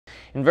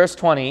In verse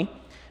 20,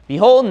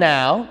 behold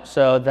now,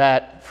 so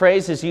that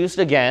phrase is used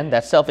again,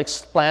 that's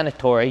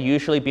self-explanatory.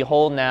 Usually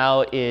behold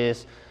now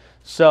is,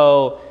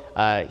 so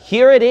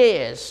here it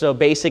is. So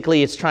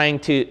basically it's trying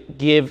to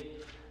give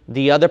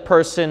the other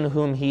person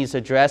whom he's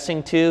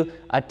addressing to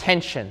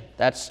attention.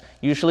 That's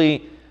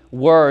usually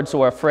words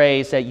or a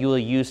phrase that you will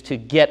use to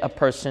get a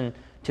person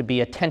to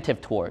be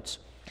attentive towards.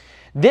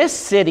 This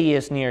city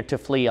is near to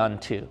flee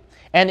unto,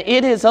 and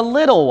it is a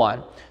little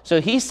one. So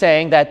he's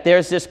saying that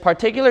there's this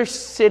particular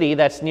city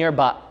that's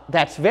nearby,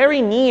 that's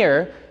very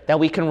near, that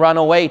we can run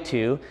away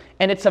to,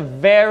 and it's a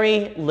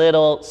very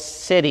little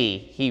city,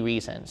 he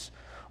reasons.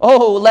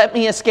 Oh, let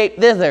me escape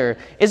thither.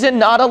 Is it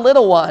not a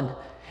little one?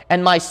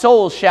 And my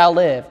soul shall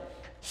live.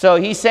 So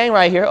he's saying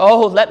right here,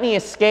 oh, let me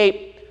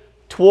escape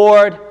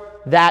toward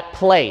that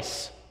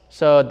place.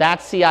 So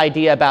that's the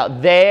idea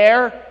about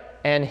there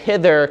and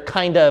hither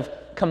kind of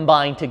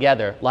combined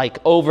together, like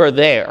over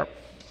there.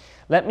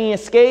 Let me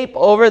escape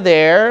over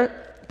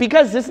there,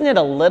 because isn't it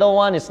a little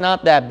one? It's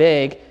not that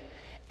big.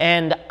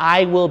 And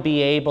I will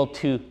be able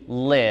to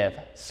live,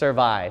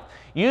 survive.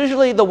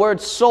 Usually the word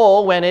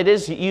soul, when it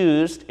is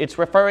used, it's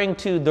referring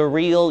to the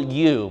real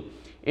you.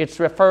 It's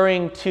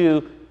referring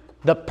to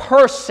the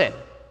person,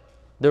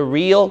 the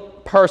real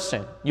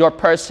person, your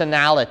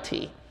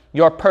personality,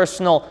 your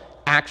personal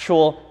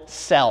actual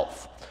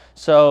self.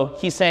 So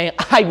he's saying,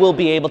 I will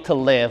be able to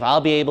live.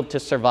 I'll be able to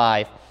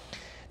survive.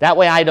 That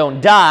way I don't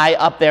die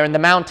up there in the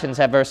mountains,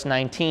 at verse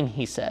 19,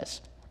 he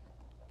says.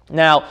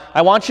 Now,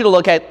 I want you to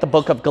look at the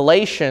book of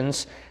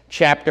Galatians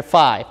chapter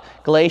 5.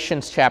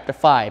 Galatians chapter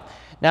 5.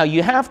 Now,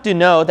 you have to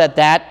know that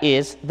that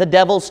is the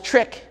devil's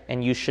trick,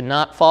 and you should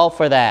not fall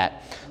for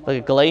that. Look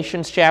at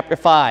Galatians chapter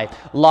 5.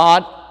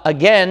 Lot,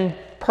 again,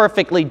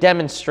 perfectly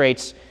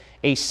demonstrates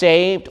a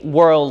saved,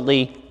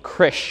 worldly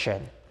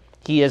Christian.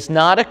 He is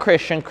not a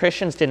Christian.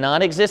 Christians did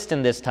not exist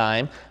in this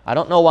time. I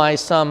don't know why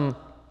some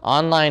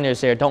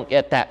onliners there don't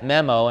get that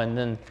memo, and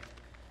then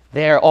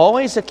they're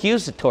always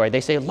accusatory.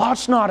 They say,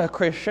 Lot's not a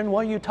Christian.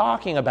 What are you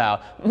talking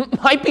about?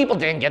 My people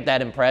didn't get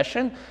that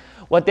impression.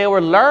 What they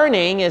were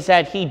learning is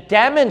that he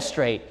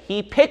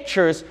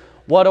pictures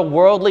what a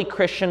worldly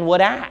Christian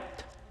would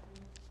act.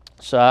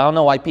 So I don't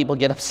know why people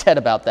get upset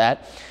about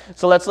that.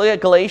 So let's look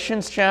at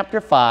Galatians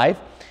chapter 5.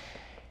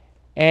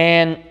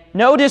 And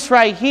notice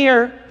right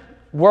here,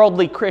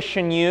 worldly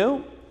Christian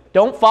you,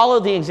 don't follow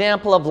the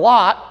example of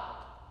Lot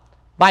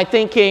by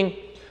thinking,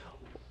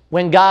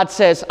 when God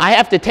says, I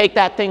have to take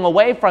that thing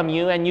away from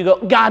you, and you go,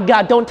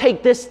 God, don't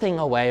take this thing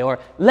away, or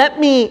let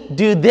me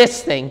do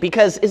this thing,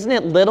 because isn't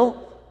it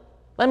little?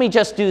 Let me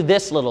just do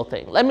this little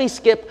thing. Let me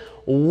skip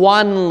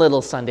one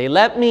little Sunday.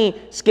 Let me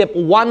skip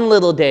one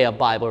little day of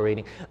Bible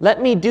reading.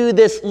 Let me do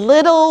this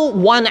little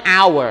 1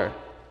 hour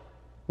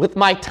with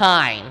my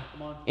time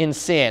in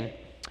sin.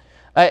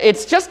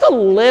 It's just a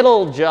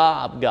little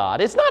job, God.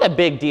 It's not a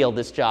big deal,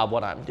 this job,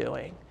 what I'm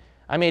doing.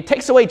 I mean, it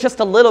takes away just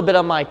a little bit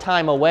of my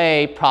time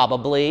away,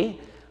 probably,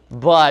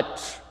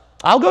 but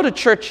I'll go to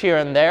church here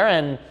and there,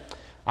 and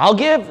I'll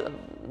give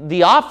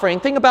the offering.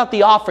 Think about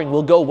the offering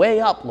will go way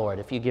up, Lord,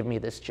 if you give me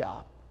this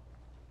job.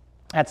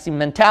 That's the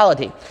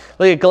mentality.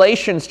 Look at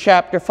Galatians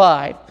chapter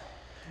 5.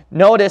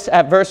 Notice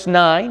at verse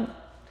 9,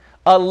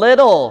 a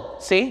little,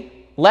 see,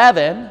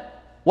 leaven.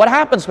 What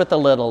happens with a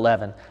little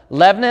leaven?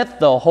 Leaveneth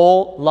the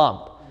whole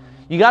lump.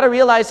 You got to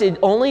realize it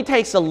only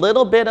takes a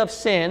little bit of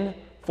sin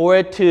for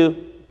it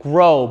to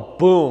grow,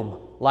 boom,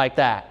 like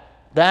that.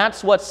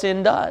 That's what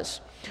sin does.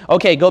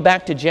 Okay, go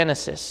back to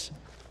Genesis.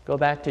 Go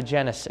back to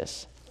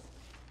Genesis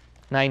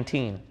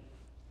 19.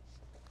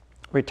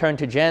 Return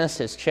to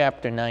Genesis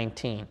chapter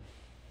 19.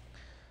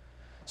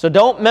 So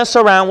don't mess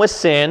around with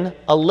sin.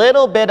 A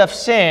little bit of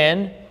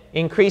sin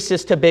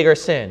increases to bigger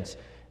sins.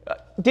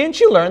 Didn't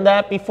you learn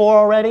that before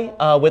already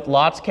with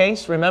Lot's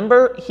case?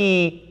 Remember,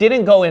 he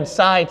didn't go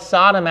inside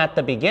Sodom at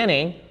the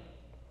beginning.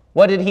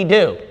 What did he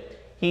do?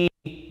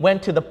 He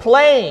went to the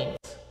plains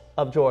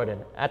of Jordan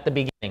at the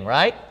beginning,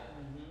 right?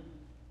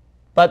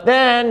 But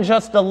then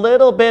just a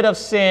little bit of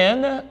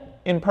sin,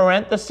 in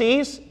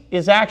parentheses,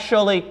 is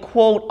actually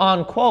quote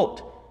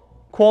unquote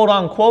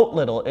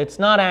little. It's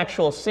not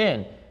actual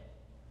sin.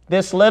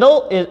 This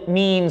little, it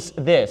means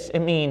this. It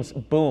means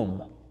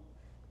boom.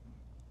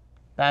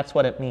 That's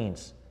what it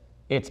means.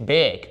 It's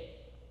big.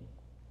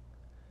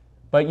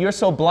 But you're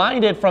so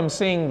blinded from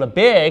seeing the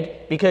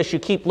big because you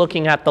keep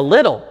looking at the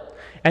little.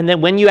 And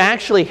then when you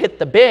actually hit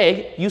the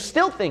big, you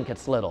still think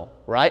it's little.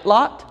 Right,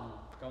 Lot?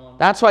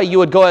 That's why you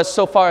would go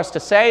so far as to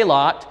say,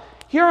 Lot,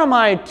 here are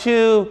my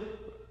 2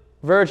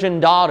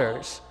 virgin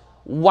daughters.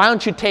 Why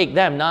don't you take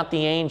them, not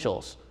the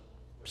angels?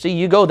 See,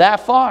 you go that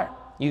far.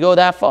 You go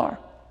that far.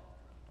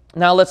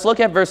 Now let's look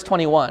at verse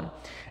 21.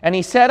 And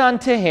he said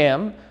unto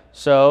him,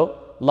 so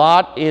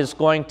Lot is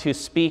going to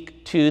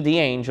speak to the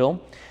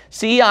angel.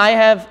 See,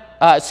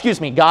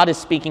 God is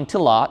speaking to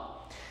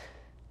Lot.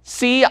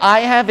 See, I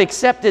have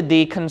accepted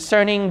thee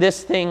concerning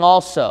this thing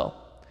also,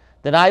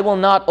 that I will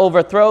not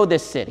overthrow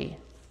this city,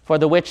 for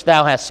the which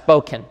thou hast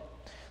spoken.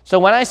 So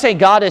when I say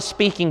God is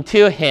speaking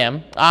to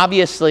him,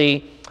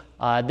 obviously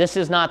this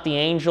is not the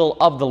angel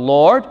of the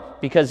Lord.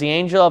 because the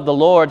angel of the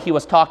Lord, he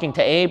was talking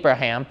to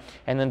Abraham,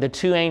 and then the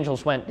two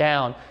angels went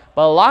down.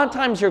 But a lot of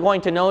times you're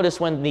going to notice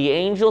when the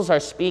angels are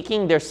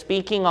speaking, they're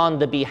speaking on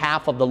the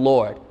behalf of the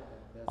Lord,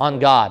 on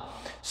God.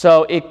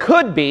 So it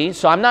could be,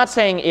 so I'm not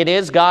saying it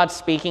is God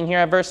speaking here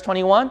at verse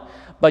 21,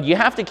 but you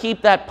have to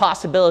keep that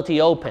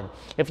possibility open.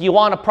 If you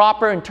want a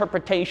proper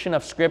interpretation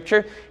of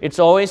Scripture, it's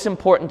always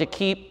important to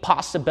keep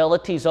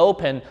possibilities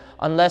open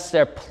unless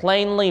they're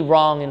plainly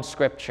wrong in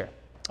Scripture.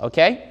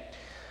 Okay?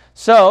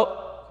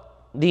 So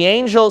the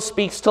angel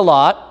speaks to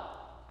Lot.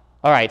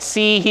 All right,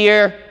 see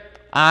here,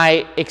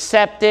 I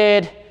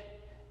accepted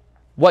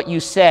what you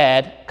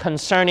said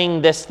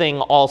concerning this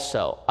thing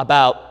also,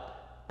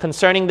 about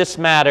concerning this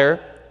matter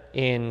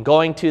in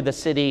going to the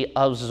city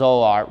of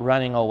Zoar,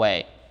 running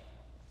away.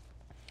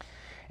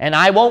 And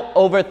I won't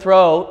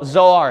overthrow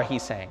Zoar,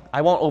 he's saying.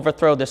 I won't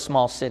overthrow this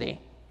small city.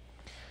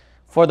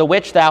 For the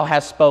which thou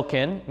hast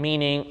spoken,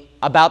 meaning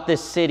about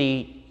this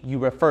city you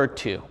referred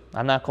to.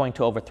 I'm not going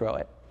to overthrow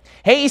it.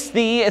 Haste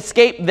thee,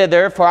 escape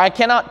thither, for I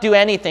cannot do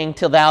anything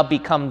till thou be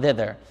come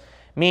thither.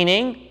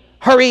 Meaning,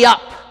 hurry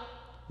up.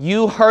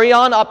 You hurry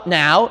on up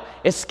now.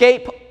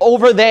 Escape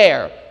over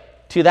there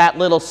to that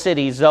little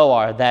city,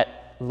 Zoar,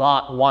 that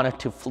Lot wanted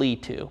to flee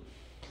to.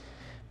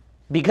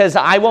 Because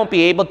I won't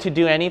be able to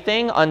do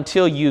anything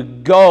until you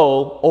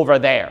go over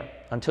there,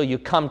 until you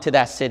come to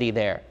that city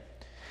there.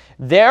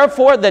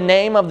 Therefore, the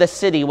name of the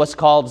city was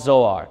called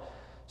Zoar.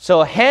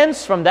 So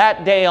hence, from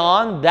that day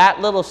on,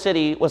 that little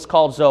city was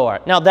called Zoar.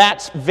 Now,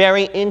 that's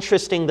very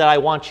interesting that I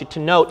want you to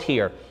note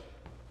here.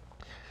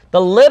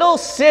 The little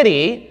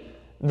city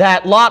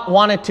that Lot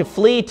wanted to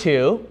flee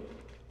to,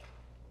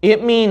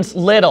 it means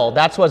little.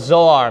 That's what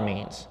Zoar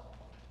means.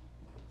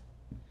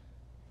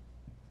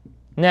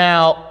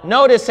 Now,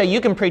 notice that you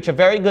can preach a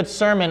very good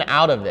sermon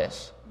out of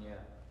this. Yeah.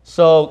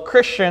 So,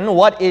 Christian,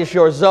 what is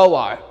your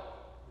Zoar?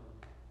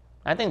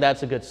 I think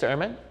that's a good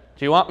sermon.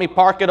 Do you want me to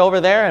park it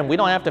over there and we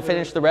don't have to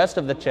finish the rest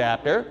of the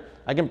chapter?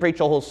 I can preach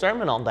a whole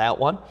sermon on that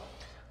one.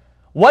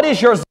 What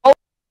is your Zoar?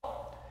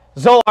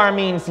 Zoar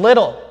means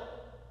little.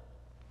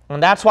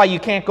 And that's why you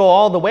can't go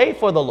all the way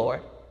for the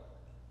Lord.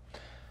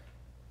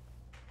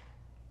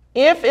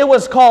 If it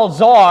was called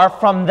Zoar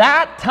from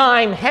that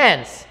time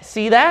hence,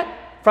 see that?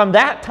 From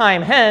that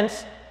time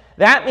hence,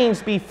 that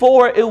means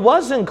before it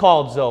wasn't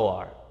called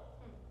Zoar.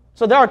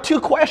 So there are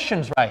two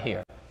questions right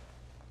here.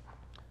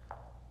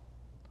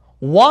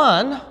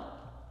 One,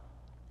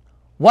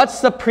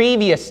 what's the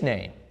previous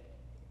name?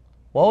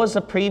 What was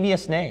the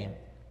previous name?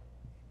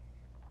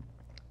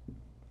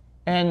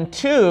 And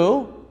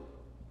two,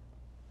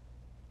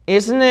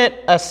 isn't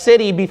it a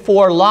city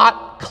before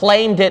Lot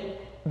claimed it,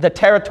 the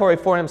territory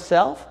for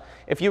himself?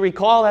 If you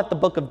recall at the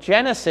book of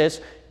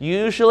Genesis,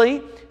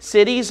 usually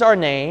cities are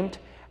named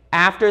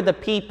after the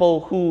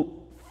people who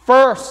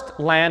first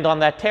land on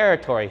that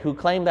territory, who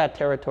claim that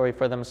territory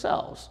for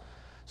themselves.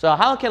 So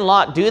how can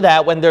Lot do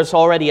that when there's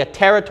already a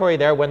territory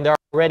there, when there are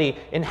already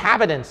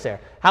inhabitants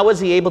there? How was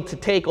he able to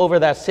take over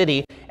that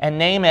city and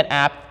name it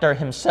after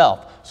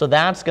himself? So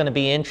that's going to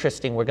be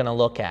interesting, we're going to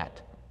look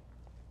at.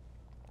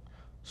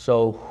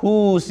 So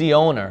who's the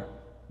owner?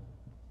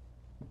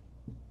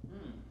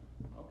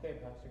 Okay,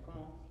 Pastor, come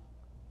on.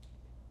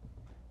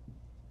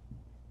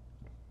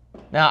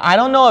 Now, I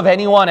don't know of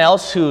anyone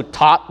else who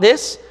taught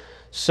this,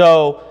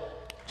 so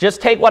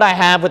just take what I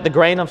have with a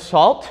grain of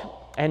salt,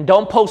 and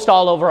don't post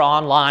all over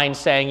online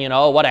saying, you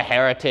know, what a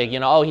heretic, you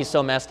know, oh, he's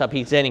so messed up,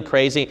 he's getting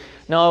crazy.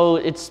 No,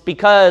 it's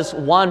because,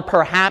 one,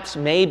 perhaps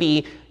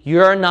maybe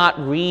you're not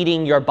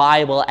reading your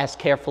Bible as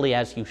carefully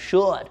as you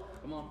should.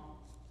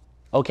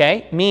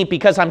 Okay? Me,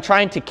 because I'm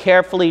trying to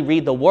carefully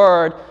read the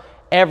Word,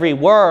 every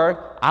word,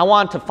 I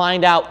want to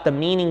find out the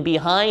meaning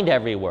behind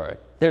every word.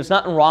 There's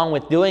nothing wrong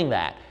with doing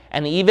that.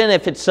 And even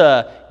if it's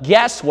a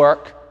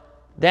guesswork,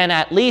 then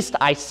at least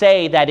I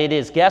say that it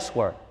is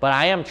guesswork. But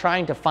I am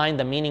trying to find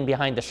the meaning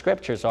behind the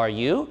Scriptures. Are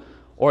you?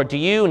 Or do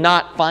you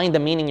not find the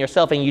meaning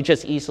yourself and you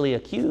just easily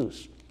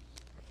accuse?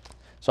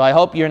 So I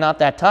hope you're not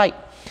that tight.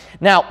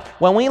 Now,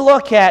 when we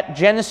look at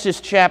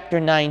Genesis chapter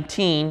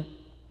 19,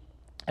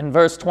 and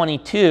verse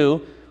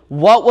 22,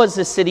 what was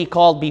the city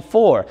called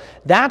before?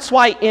 That's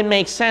why it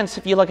makes sense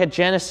if you look at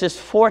Genesis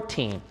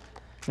 14.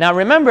 Now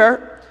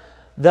remember,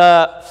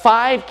 the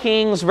 5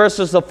 kings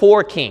versus the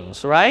 4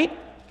 kings, right?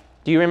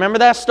 Do you remember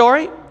that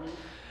story?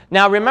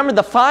 Now remember,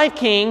 the 5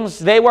 kings,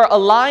 they were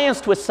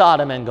allianced with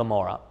Sodom and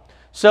Gomorrah.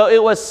 So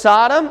it was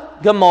Sodom,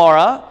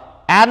 Gomorrah,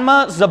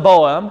 Admah,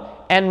 Zeboam,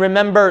 and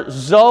remember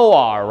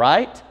Zoar,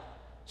 right?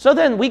 So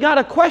then we got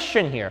a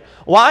question here.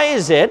 Why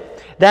is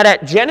it that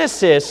at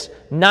Genesis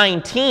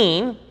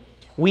 19,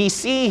 we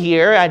see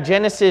here at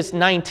Genesis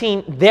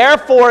 19,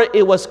 therefore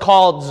it was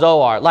called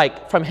Zoar,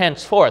 like from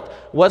henceforth.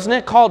 Wasn't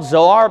it called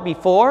Zoar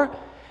before?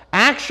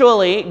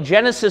 Actually,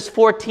 Genesis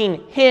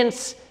 14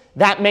 hints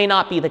that may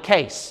not be the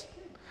case.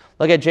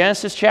 Look at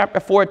Genesis chapter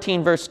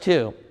 14, verse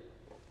 2.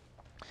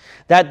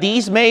 That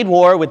these made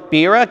war with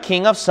Bera,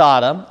 king of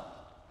Sodom,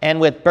 and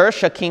with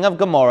Bersha, king of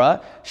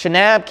Gomorrah,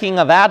 Shinab, king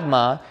of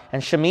Admah,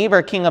 and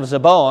Shemeber, king of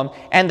Zeboam,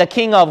 and the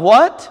king of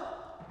what?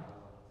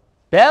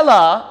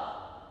 Bela,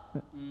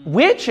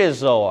 which is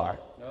Zoar.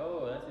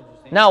 Oh, that's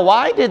interesting. Now,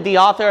 why did the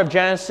author of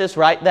Genesis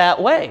write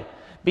that way?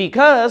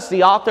 Because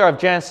the author of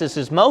Genesis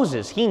is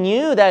Moses. He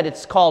knew that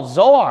it's called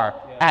Zoar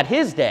at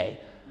his day.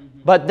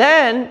 But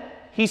then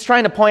he's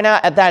trying to point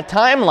out at that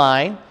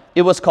timeline,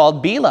 it was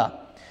called Bela.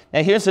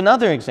 Now, here's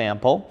another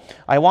example.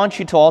 I want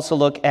you to also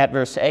look at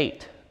verse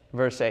 8.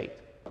 Verse 8.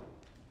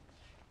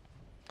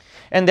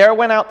 And there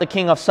went out the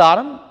king of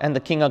Sodom, and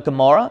the king of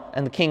Gomorrah,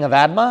 and the king of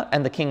Admah,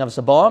 and the king of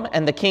Zeboam,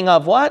 and the king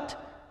of what?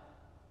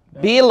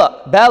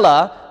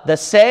 Bela, the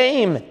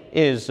same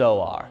is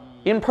Zoar.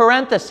 In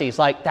parentheses,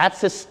 like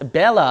that's this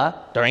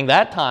Bela during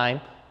that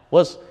time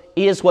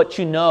is what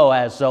you know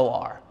as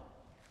Zoar.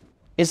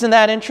 Isn't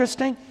that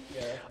interesting?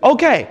 Yeah.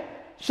 Okay,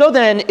 so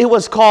then it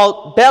was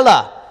called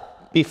Bela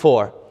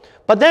before.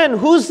 But then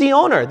who's the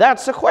owner?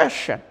 That's the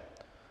question.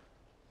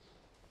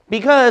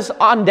 Because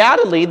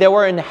undoubtedly there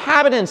were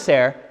inhabitants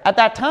there at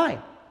that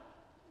time.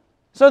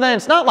 So then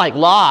it's not like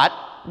Lot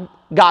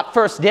got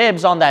first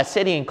dibs on that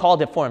city and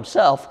called it for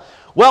himself.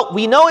 Well,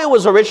 we know it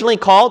was originally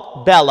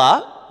called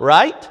Bela,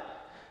 right?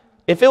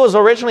 If it was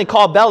originally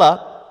called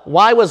Bela,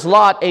 why was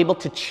Lot able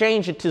to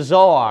change it to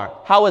Zoar?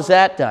 How was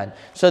that done?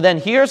 So then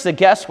here's the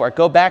guesswork.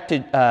 Go back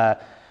to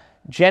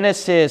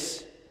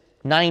Genesis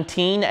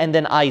 19 and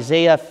then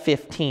Isaiah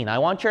 15. I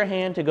want your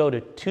hand to go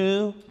to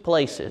two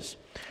places.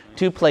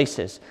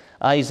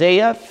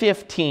 Isaiah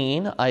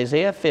 15,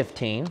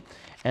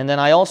 and then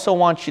I also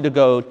want you to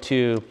go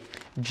to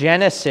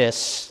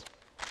Genesis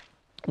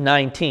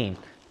 19.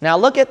 Now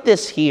look at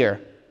this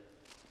here.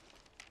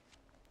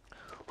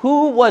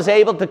 Who was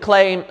able to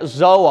claim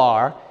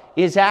Zoar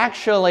is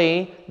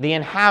actually the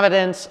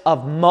inhabitants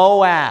of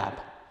Moab.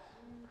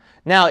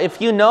 Now,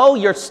 if you know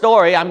your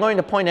story, I'm going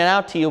to point it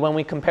out to you when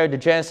we compare to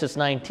Genesis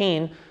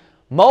 19.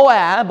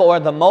 Moab, or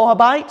the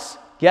Moabites,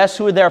 guess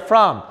who they're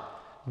from?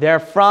 They're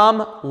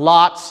from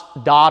Lot's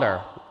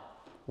daughter,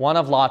 one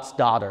of Lot's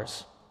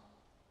daughters.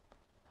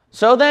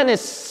 So then it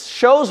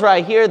shows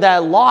right here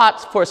that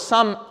Lot, for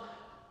some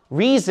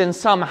reason,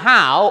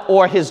 somehow,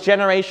 or his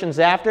generations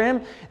after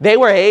him, they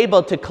were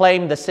able to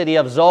claim the city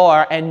of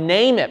Zoar and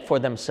name it for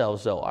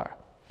themselves Zoar.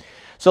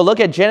 So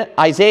look at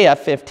Isaiah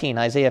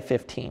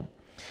 15,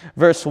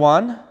 verse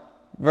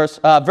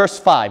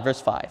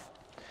 5.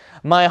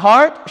 My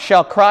heart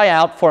shall cry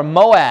out for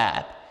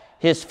Moab.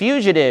 His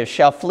fugitives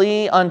shall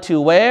flee unto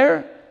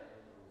where?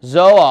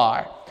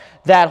 Zoar.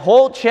 That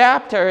whole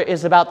chapter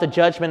is about the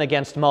judgment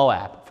against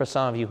Moab, for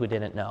some of you who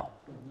didn't know.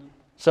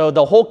 So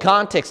the whole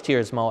context here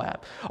is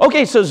Moab.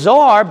 Okay, so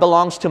Zoar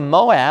belongs to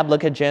Moab.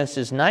 Look at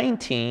Genesis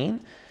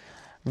 19,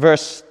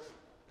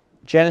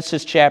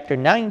 Genesis chapter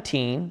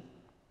 19,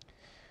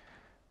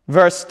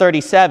 verse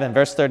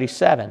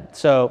 37.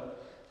 So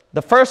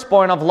the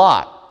firstborn of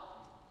Lot.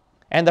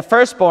 And the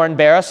firstborn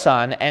bare a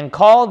son, and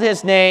called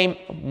his name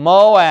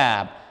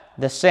Moab.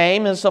 The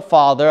same is the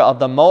father of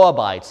the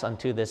Moabites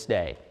unto this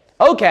day.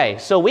 Okay,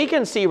 so we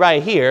can see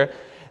right here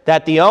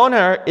that the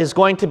owner is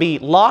going to be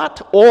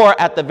Lot, or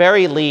at the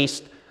very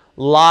least,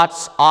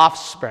 Lot's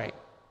offspring.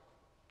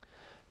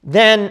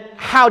 Then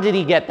how did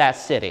he get that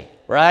city,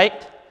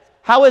 right?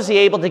 How was he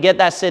able to get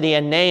that city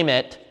and name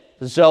it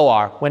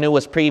Zoar when it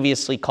was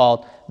previously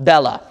called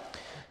Bela?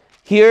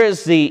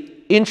 Here's the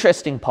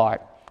interesting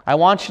part. I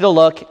want you to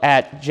look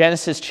at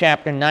Genesis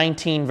chapter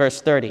 19,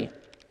 verse 30.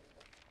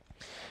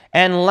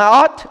 And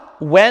Lot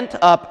went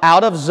up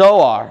out of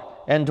Zoar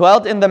and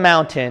dwelt in the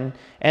mountain,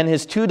 and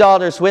his 2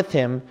 daughters with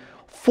him,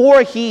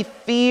 for he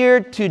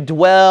feared to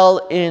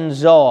dwell in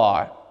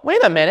Zoar.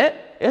 Wait a minute,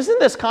 isn't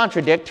this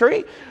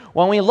contradictory?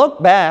 When we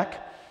look back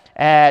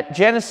at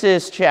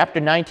Genesis chapter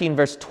 19,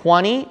 verse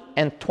 20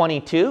 and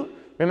 22,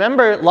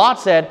 remember Lot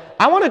said,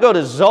 I want to go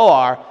to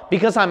Zoar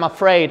because I'm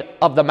afraid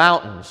of the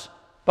mountains.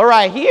 But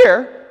right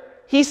here,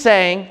 he's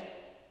saying,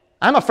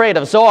 I'm afraid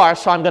of Zoar,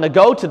 so I'm going to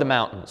go to the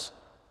mountains.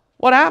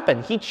 What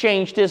happened? He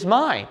changed his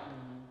mind.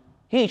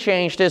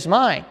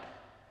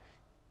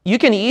 You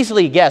can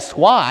easily guess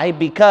why,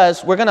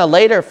 because we're going to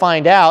later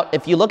find out,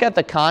 if you look at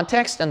the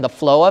context and the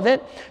flow of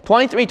it,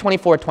 23,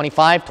 24,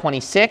 25,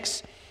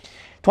 26,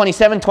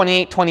 27,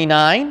 28,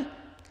 29,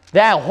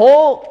 that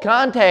whole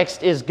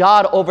context is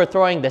God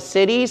overthrowing the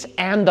cities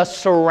and the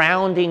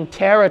surrounding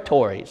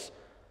territories.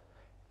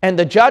 And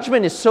the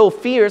judgment is so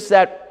fierce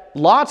that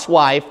Lot's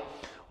wife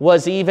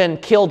was even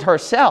killed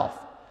herself.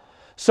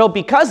 So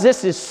because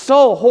this is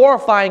so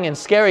horrifying and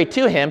scary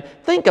to him,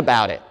 think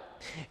about it.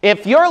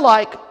 If you're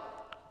like,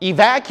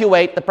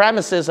 evacuate the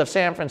premises of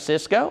San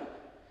Francisco,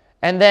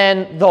 and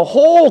then the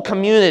whole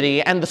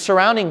community and the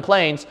surrounding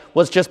plains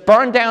was just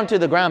burned down to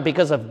the ground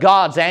because of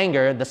God's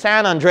anger, the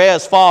San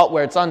Andreas Fault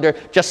where it's under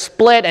just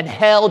split and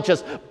hell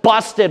just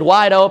busted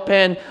wide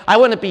open. I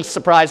wouldn't be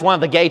surprised one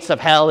of the gates of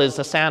hell is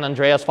the San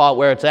Andreas Fault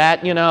where it's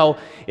at. You know,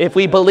 if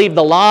we believe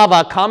the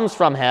lava comes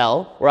from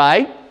hell,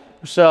 right?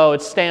 So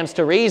it stands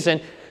to reason.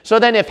 So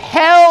then if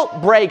hell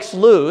breaks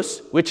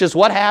loose, which is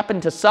what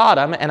happened to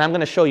Sodom, and I'm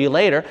going to show you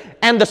later,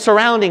 and the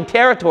surrounding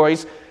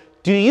territories,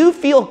 do you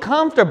feel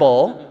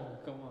comfortable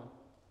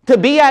to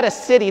be at a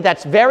city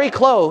that's very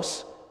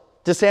close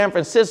to San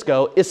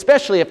Francisco,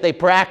 especially if they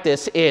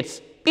practice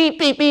its beep,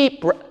 beep,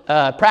 beep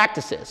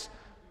practices.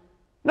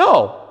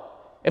 No.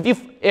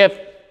 If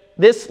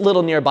this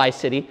little nearby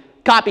city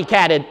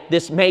copycatted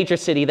this major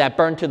city that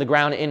burned to the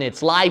ground in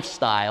its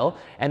lifestyle,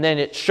 and then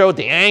it showed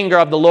the anger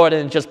of the Lord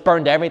and just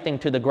burned everything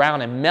to the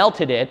ground and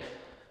melted it,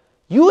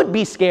 you would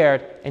be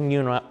scared and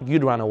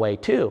you'd run away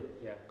too.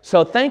 Yeah.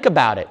 So think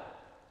about it.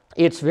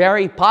 It's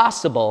very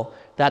possible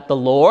that the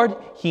Lord,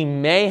 he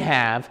may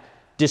have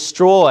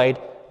destroyed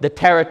the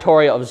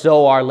territory of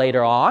Zoar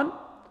later on,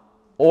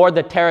 or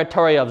the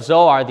territory of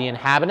Zoar, the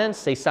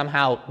inhabitants, they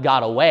somehow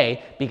got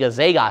away because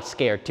they got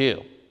scared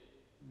too.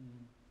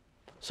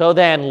 So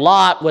then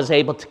Lot was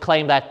able to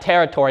claim that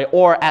territory,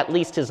 or at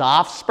least his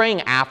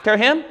offspring after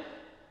him,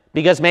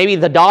 because maybe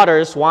the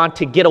daughters want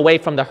to get away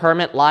from the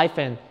hermit life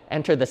and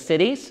enter the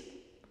cities,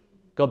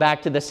 go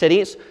back to the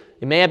cities.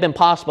 It may have been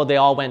possible they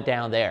all went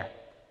down there.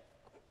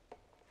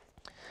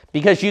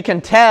 Because you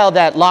can tell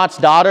that Lot's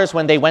daughters,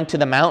 when they went to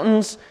the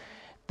mountains,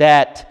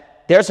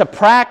 that there's a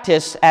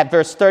practice at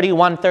verse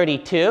 31,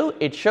 32.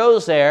 It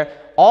shows there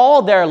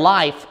all their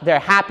life, their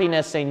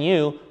happiness in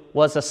you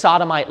was a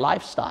sodomite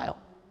lifestyle.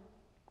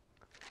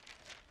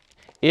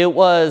 It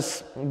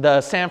was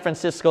the San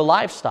Francisco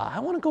lifestyle. I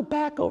want to go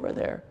back over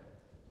there.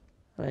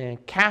 I mean,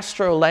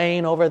 Castro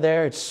Lane over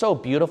there, it's so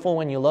beautiful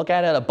when you look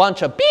at it. A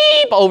bunch of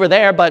beep over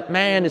there, but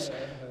man, it's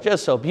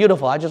just so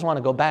beautiful. I just want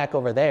to go back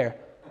over there.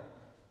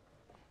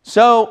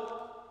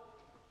 So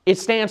it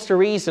stands to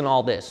reason,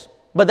 all this.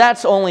 But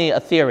that's only a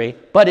theory,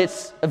 but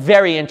it's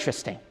very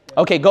interesting.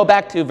 Okay, go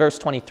back to verse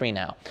 23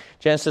 now.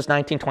 Genesis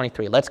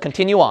 19:23. Let's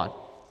continue on.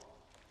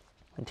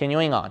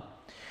 Continuing on.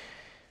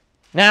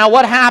 Now,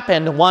 what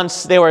happened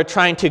once they were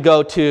trying to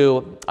go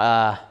to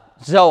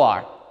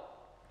Zoar?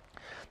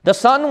 The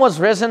sun was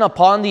risen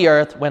upon the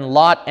earth when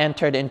Lot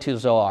entered into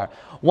Zoar.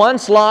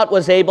 Once Lot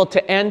was able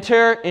to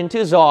enter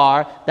into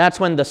Zoar, that's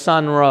when the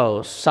sun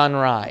rose,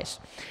 sunrise.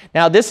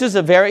 Now, this is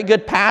a very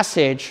good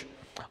passage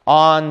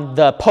on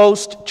the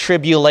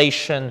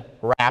post-tribulation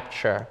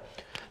rapture.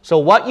 So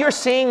what you're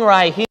seeing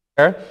right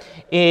here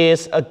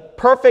is a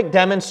perfect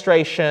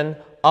demonstration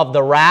of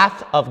the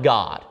wrath of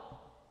God.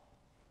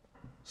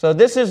 So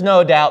this is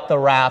no doubt the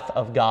wrath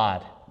of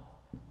God,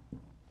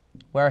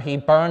 where he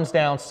burns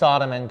down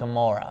Sodom and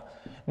Gomorrah.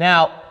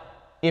 Now,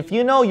 if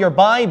you know your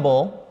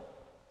Bible,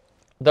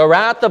 the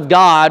wrath of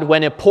God,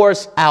 when it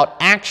pours out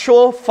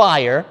actual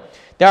fire,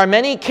 there are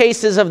many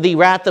cases of the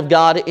wrath of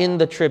God in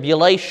the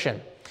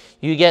tribulation.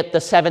 You get the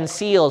 7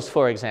 seals,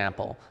 for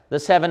example, the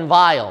 7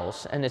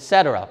 vials, and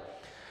etc.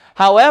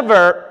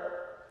 However,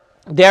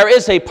 there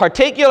is a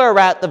particular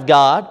wrath of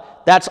God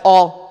that's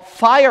all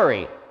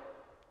fiery.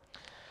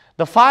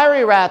 The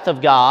fiery wrath of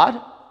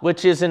God,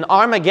 which is in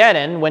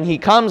Armageddon, when he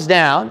comes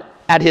down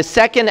at his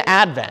second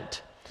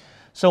advent.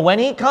 So when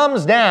he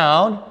comes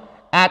down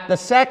at the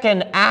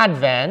second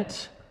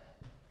advent,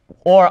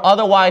 or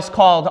otherwise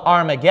called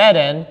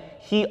Armageddon,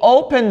 he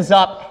opens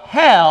up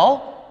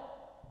hell,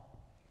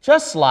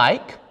 just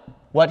like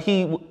what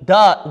he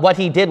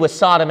did with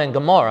Sodom and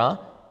Gomorrah,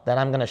 that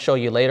I'm going to show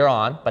you later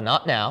on, but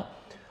not now.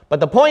 But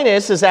the point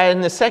is that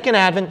in the second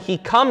advent, he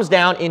comes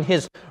down in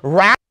his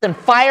wrath and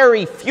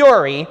fiery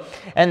fury,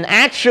 and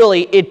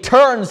actually it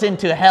turns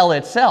into hell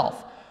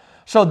itself.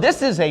 So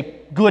this is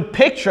a good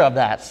picture of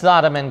that,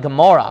 Sodom and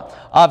Gomorrah,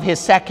 of his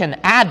second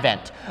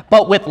advent.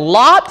 But with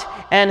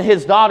Lot and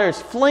his daughters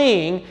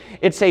fleeing,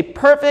 it's a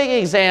perfect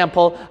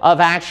example of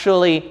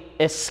actually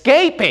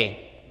escaping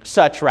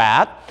such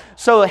wrath.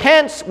 So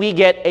hence we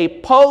get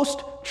a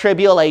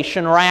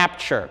post-tribulation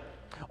rapture,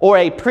 or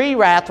a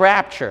pre-wrath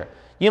rapture.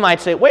 You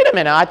might say, wait a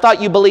minute, I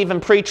thought you believe in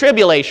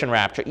pre-tribulation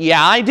rapture.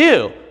 Yeah, I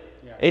do.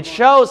 Yeah. It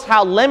shows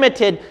how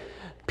limited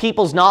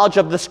people's knowledge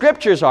of the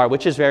scriptures are,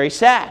 which is very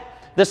sad.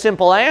 The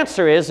simple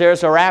answer is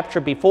there's a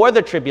rapture before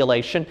the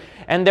tribulation,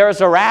 and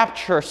there's a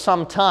rapture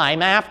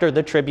sometime after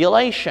the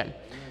tribulation.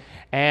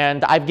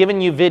 And I've given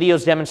you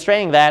videos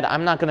demonstrating that.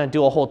 I'm not going to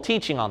do a whole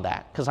teaching on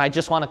that, because I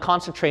just want to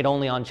concentrate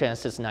only on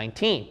Genesis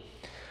 19.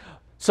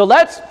 So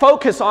let's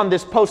focus on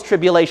this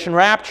post-tribulation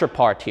rapture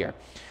part here.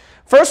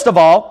 First of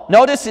all,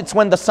 notice it's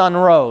when the sun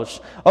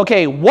rose.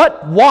 Okay,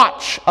 what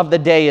watch of the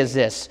day is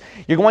this?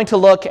 You're going to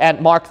look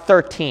at Mark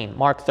 13.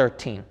 Mark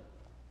 13.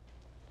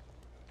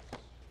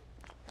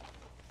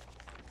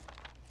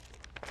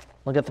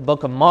 Look at the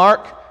book of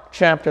Mark,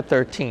 chapter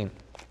 13.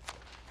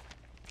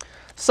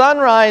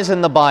 Sunrise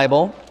in the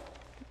Bible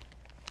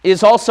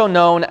is also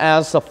known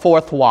as the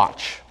fourth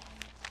watch.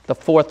 The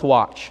fourth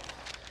watch.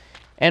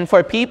 And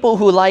for people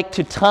who like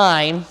to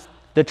time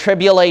the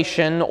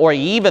tribulation or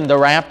even the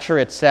rapture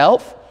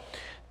itself,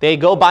 they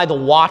go by the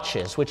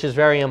watches, which is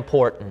very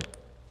important.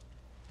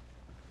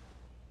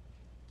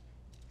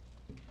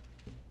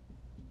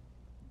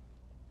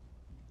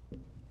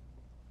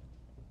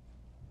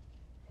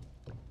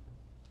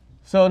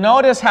 So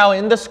notice how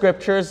in the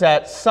scriptures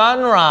that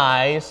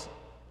sunrise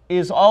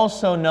is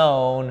also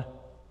known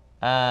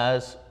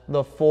as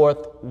the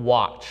fourth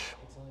watch.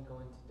 It's only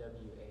going to WA,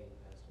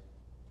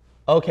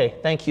 Pastor. Okay,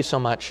 thank you so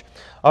much.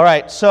 All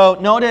right, so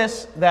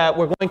notice that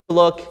we're going to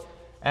look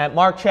at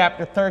Mark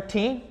chapter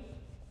 13.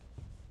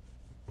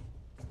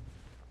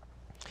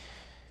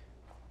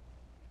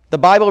 The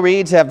Bible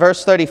reads at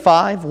verse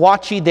 35,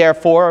 "Watch ye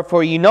therefore,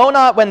 for ye know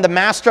not when the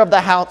master of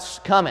the house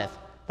cometh."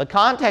 The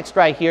context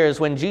right here is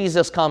when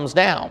Jesus comes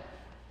down.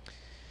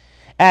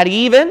 "At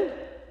even,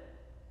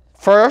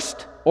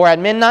 first, or at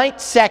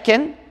midnight,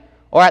 second,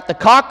 or at the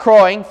cock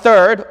crowing,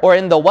 third, or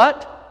in the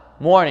what?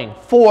 Morning,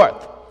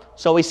 fourth."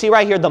 So we see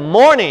right here the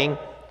morning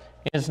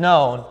is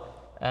known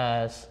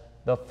as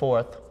the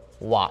fourth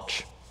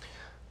watch.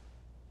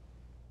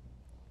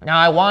 Now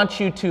I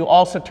want you to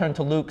also turn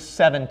to Luke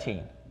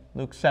 17.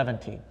 Luke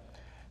 17.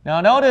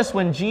 Now notice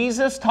when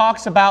Jesus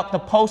talks about the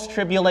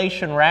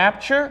post-tribulation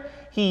rapture,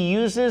 he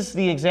uses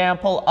the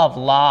example of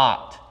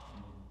Lot.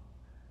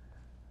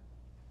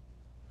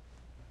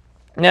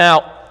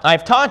 Now,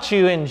 I've taught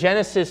you in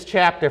Genesis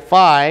chapter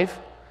 5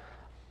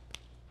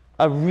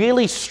 a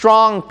really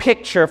strong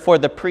picture for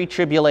the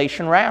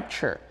pre-tribulation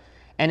rapture.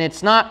 And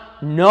it's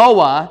not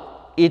Noah,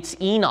 it's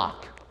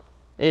Enoch.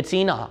 It's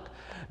Enoch.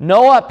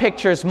 Noah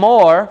pictures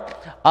more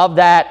of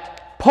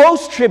that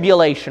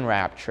post-tribulation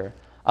rapture,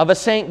 of a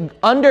saint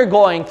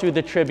undergoing through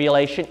the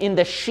tribulation in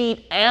the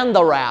sheet and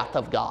the wrath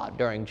of God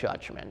during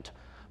judgment.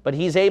 But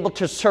he's able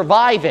to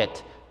survive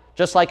it,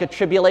 just like a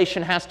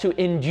tribulation has to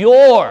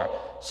endure,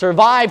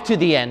 survive to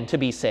the end to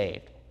be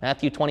saved.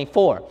 Matthew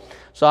 24.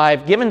 So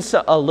I've given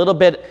a little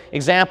bit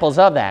examples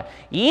of that.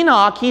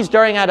 Enoch, he's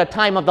during at a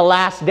time of the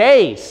last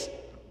days,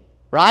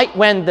 right?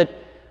 When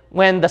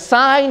the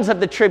signs of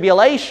the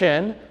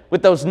tribulation,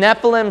 with those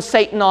Nephilim,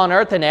 Satan on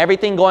earth, and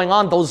everything going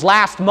on, those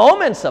last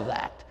moments of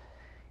that.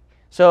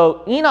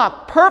 So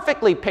Enoch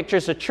perfectly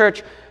pictures a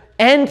church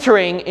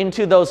entering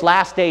into those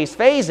last days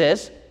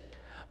phases,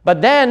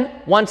 but then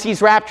once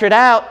he's raptured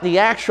out, the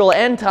actual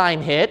end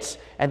time hits,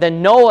 and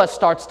then Noah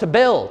starts to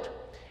build.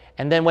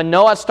 And then when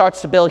Noah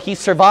starts to build, he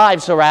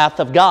survives the wrath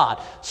of God.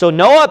 So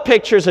Noah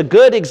pictures a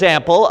good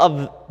example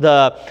of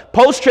the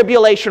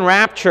post-tribulation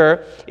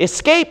rapture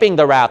escaping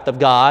the wrath of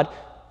God.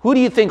 Who do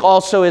you think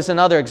also is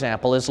another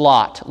example? Is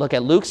Lot. Look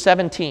at Luke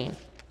 17.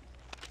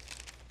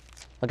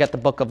 Look at the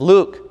book of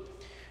Luke,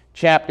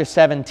 chapter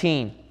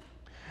 17.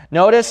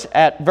 Notice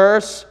at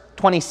verse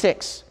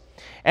 26.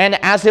 "And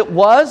as it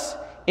was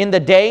in the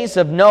days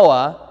of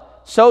Noah,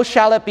 so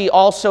shall it be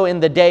also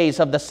in the days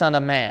of the Son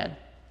of Man."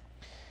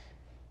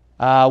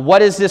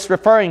 What is this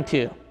referring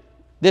to?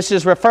 This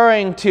is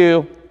referring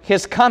to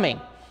his coming.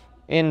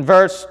 In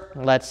verse,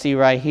 let's see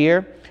right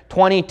here,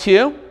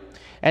 22.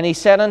 "And he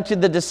said unto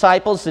the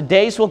disciples, The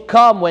days will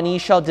come when ye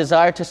shall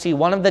desire to see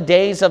one of the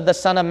days of the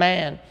Son of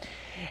Man,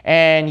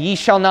 and ye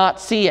shall not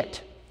see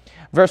it."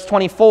 Verse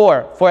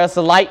 24, "For as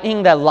the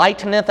lightning that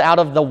lighteneth out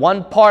of the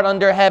one part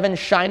under heaven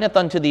shineth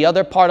unto the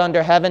other part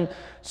under heaven,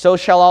 so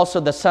shall also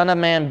the Son of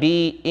Man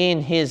be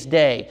in his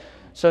day."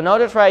 So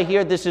notice right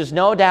here, this is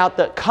no doubt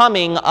the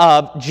coming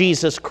of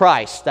Jesus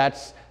Christ.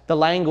 That's the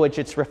language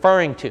it's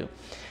referring to.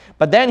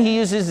 But then he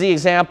uses the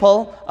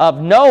example of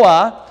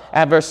Noah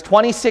at verse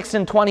 26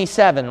 and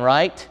 27,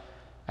 right?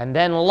 And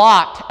then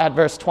Lot at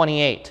verse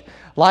 28.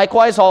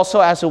 "Likewise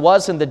also as it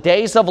was in the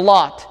days of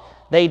Lot,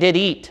 they did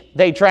eat,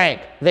 they drank,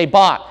 they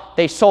bought,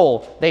 they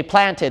sold, they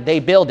planted, they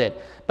builded.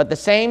 But the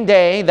same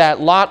day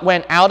that Lot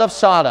went out of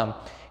Sodom,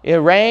 it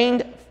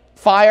rained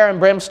fire and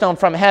brimstone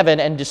from heaven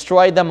and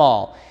destroyed them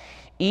all.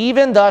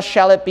 Even thus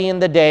shall it be in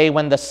the day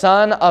when the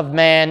Son of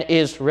Man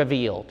is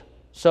revealed."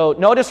 So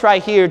notice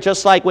right here,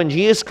 just like when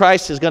Jesus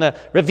Christ is going to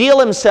reveal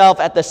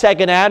himself at the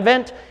second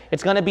advent,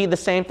 it's going to be the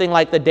same thing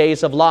like the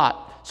days of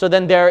Lot. So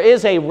then there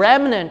is a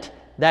remnant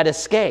that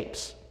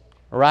escapes,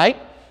 right?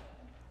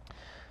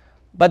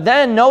 But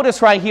then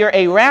notice right here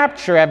a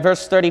rapture at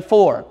verse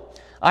 34.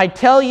 "I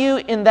tell you,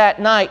 in that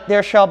night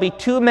there shall be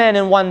two men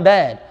in one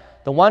bed.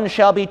 The one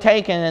shall be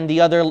taken and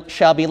the other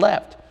shall be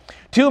left.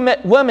 Two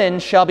women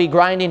shall be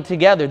grinding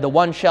together. The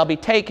one shall be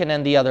taken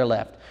and the other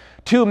left.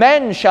 Two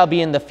men shall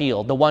be in the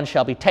field. The one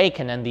shall be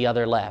taken and the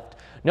other left."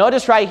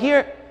 Notice right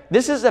here,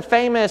 this is a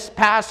famous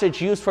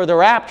passage used for the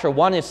rapture.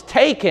 One is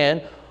taken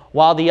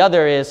while the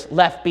other is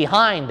left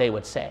behind, they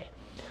would say.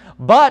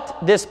 But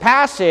this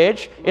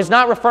passage is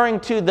not referring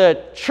to the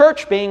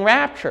church being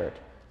raptured.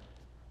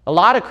 A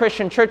lot of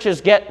Christian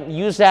churches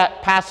use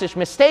that passage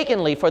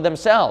mistakenly for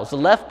themselves. The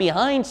Left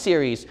Behind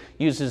series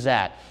uses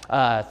that.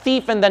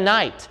 Thief in the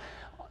Night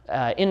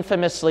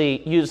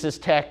infamously uses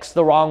text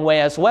the wrong way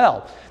as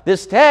well.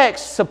 This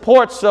text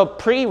supports the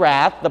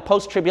pre-wrath, the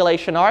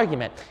post-tribulation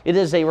argument. It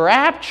is a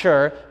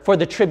rapture for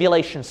the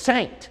tribulation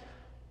saint.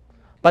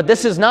 But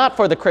this is not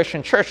for the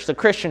Christian church. The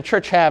Christian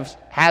church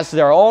has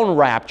their own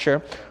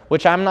rapture,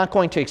 which I'm not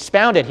going to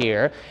expound it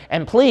here.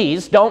 And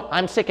please,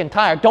 I'm sick and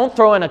tired, don't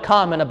throw in a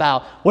comment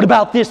about, what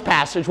about this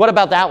passage, what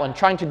about that one,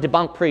 trying to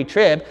debunk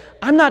pre-trib.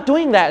 I'm not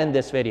doing that in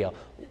this video.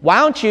 Why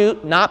don't you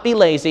not be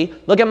lazy?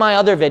 Look at my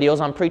other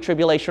videos on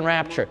pre-tribulation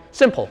rapture.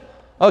 Simple.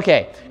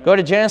 Okay, go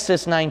to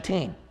Genesis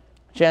 19.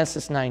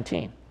 Genesis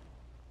 19.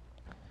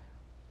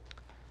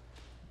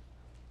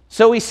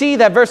 So we see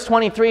that verse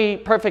 23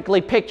 perfectly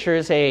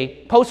pictures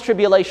a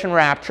post-tribulation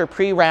rapture,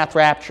 pre-wrath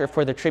rapture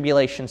for the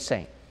tribulation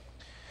saint.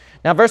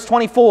 Now verse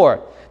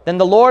 24, then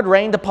the Lord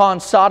rained upon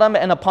Sodom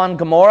and upon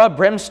Gomorrah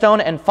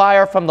brimstone and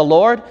fire from the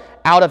Lord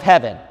out of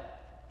heaven.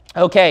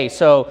 Okay,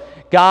 so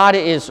God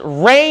is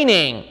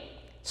raining.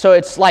 So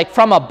it's like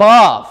from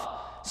above,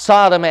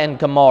 Sodom and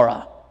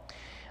Gomorrah.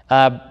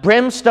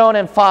 Brimstone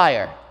and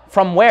fire.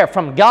 From where?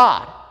 From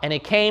God. And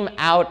it came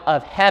out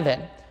of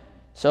heaven.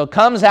 So it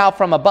comes out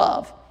from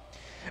above.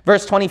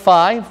 Verse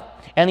 25,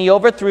 and he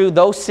overthrew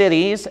those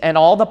cities and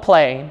all the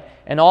plain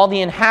and all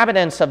the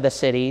inhabitants of the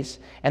cities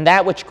and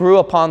that which grew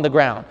upon the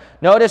ground.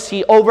 Notice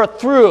he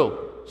overthrew,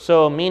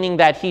 so meaning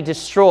that he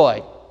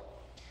destroyed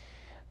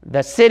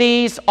the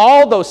cities,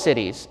 all those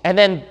cities, and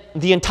then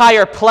the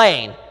entire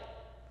plain.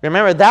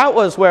 Remember, that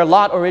was where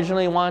Lot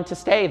originally wanted to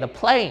stay, the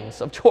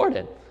plains of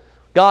Jordan.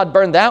 God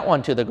burned that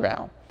one to the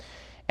ground.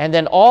 And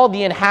then all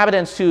the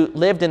inhabitants who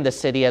lived in the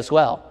city as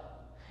well.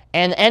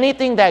 And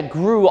anything that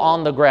grew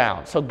on the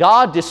ground. So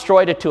God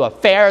destroyed it to a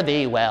fare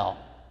thee well.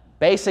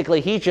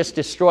 Basically, he just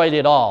destroyed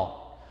it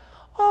all.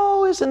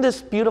 Oh, isn't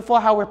this beautiful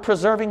how we're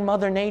preserving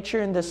Mother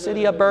Nature in the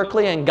city of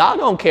Berkeley? And God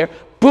don't care.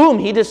 Boom,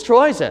 he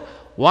destroys it.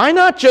 Why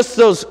not just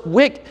those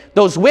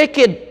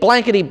wicked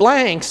blankety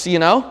blanks, you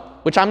know?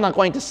 Which I'm not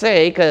going to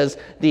say because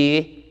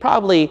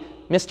probably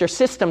Mr.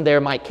 System there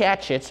might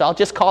catch it. So I'll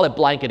just call it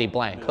blankety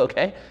blank,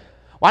 okay?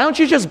 Why don't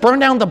you just burn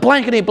down the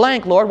blankety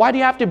blank, Lord? Why do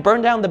you have to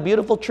burn down the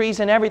beautiful trees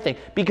and everything?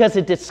 Because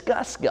it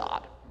disgusts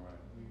God.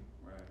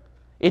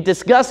 It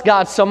disgusts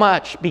God so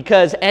much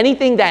because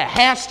anything that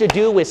has to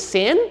do with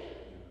sin,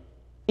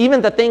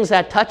 even the things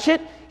that touch it,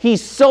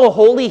 he's so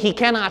holy he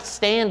cannot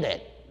stand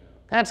it.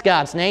 That's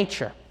God's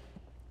nature.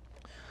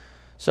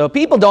 So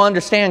people don't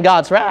understand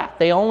God's wrath.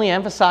 They only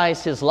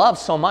emphasize his love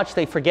so much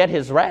they forget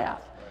his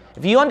wrath.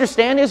 If you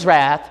understand his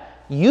wrath,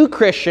 you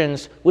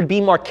Christians would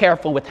be more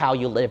careful with how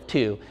you live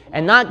too,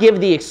 and not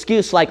give the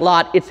excuse like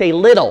Lot, it's a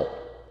little.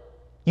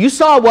 You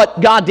saw what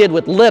God did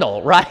with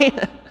little,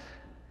 right?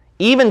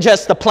 Even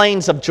just the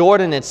plains of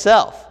Jordan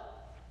itself.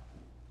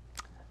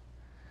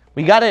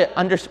 We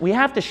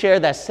have to share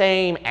that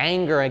same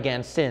anger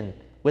against sin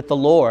with the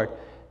Lord.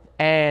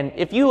 And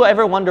if you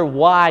ever wonder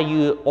why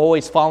you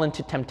always fall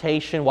into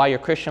temptation, why your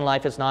Christian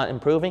life is not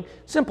improving,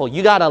 simple.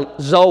 You got a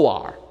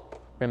Zoar,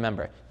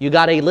 remember. You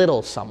got a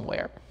little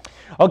somewhere.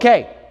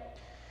 Okay,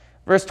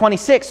 verse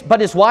 26,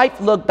 but his wife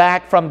looked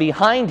back from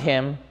behind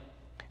him.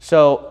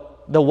 So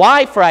the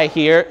wife right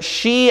here,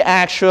 she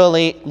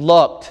actually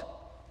looked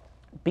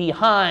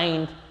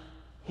behind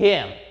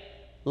him,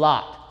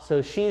 Lot.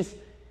 So she's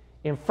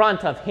in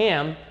front of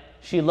him.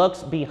 She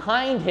looks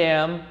behind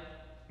him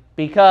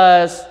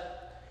because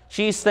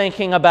she's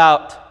thinking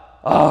about,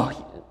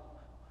 oh,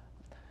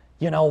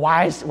 you know,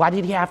 why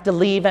did he have to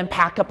leave and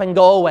pack up and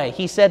go away?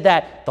 He said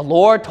that the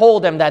Lord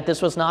told him that this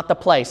was not the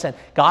place, and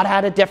God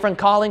had a different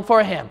calling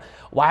for him.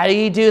 Why did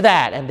he do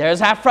that? And there's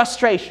that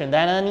frustration,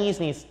 that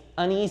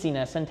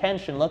uneasiness and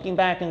tension, looking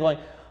back and going,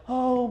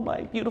 oh,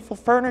 my beautiful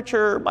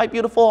furniture, my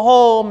beautiful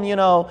home, you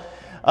know,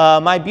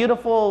 my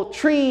beautiful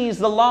trees,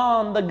 the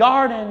lawn, the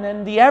garden,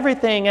 and the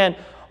everything. And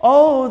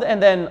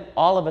then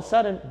all of a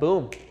sudden,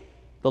 boom,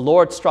 the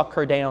Lord struck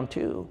her down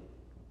too.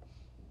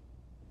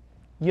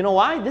 You know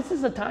why? This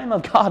is a time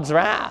of God's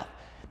wrath.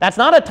 That's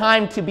not a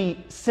time to be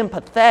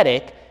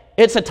sympathetic.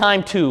 It's a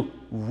time to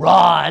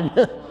run.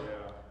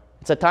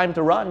 It's a time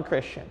to run,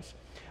 Christians.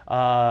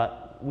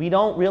 We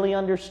don't really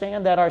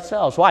understand that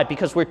ourselves. Why?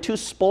 Because we're too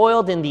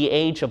spoiled in the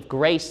age of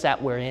grace that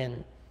we're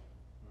in.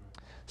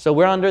 So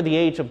we're under the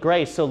age of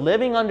grace. So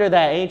living under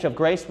that age of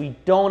grace, we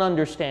don't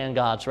understand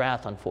God's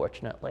wrath,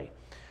 unfortunately.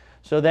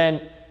 So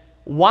then,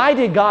 why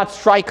did God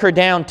strike her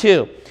down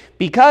too?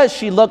 Because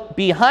she looked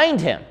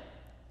behind him.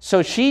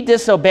 So she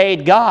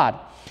disobeyed God.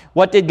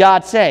 What did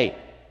God say?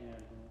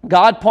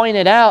 God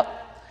pointed out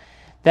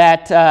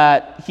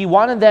that he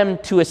wanted them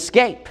to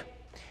escape.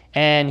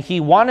 And he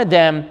wanted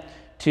them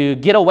to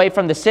get away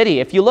from the city.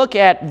 If you look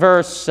at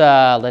verse,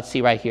 let's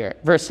see right here,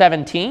 verse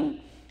 17,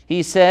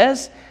 he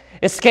says,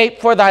 escape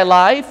for thy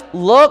life,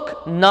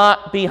 look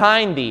not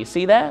behind thee.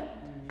 See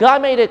that?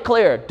 God made it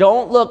clear,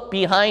 don't look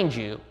behind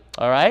you,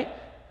 all right?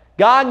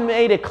 God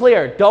made it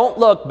clear, don't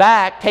look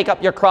back, take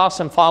up your cross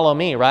and follow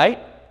me, right?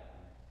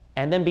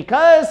 And then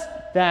because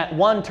that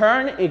one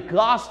turn, it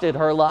costed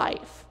her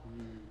life.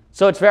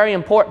 So it's very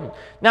important.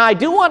 Now, I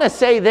do want to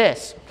say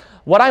this.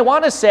 What I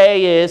want to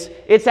say is,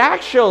 it's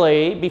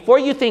actually, before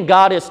you think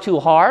God is too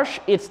harsh,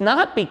 it's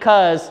not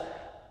because,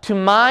 to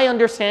my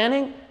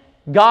understanding,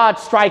 God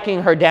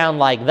striking her down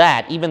like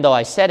that, even though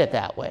I said it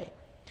that way.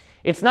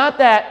 It's not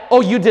that,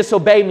 oh, you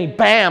disobey me,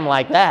 bam,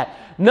 like that.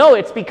 No,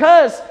 it's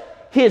because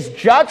his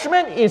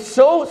judgment is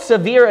so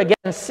severe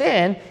against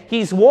sin,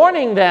 he's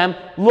warning them,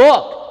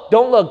 look,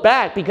 don't look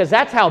back, because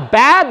that's how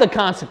bad the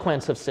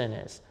consequence of sin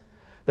is.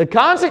 The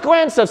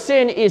consequence of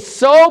sin is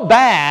so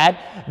bad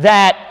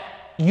that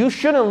you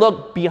shouldn't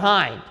look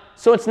behind.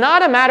 So it's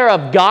not a matter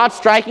of God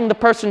striking the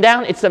person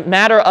down, it's a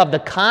matter of the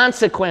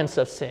consequence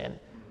of sin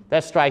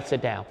that strikes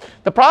it down.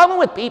 The problem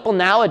with people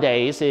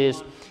nowadays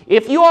is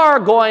if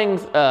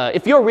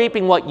you're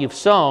reaping what you've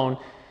sown,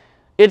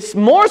 It's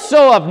more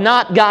so of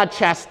not God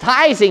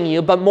chastising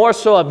you, but more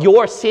so of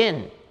your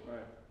sin. Right.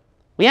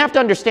 We have to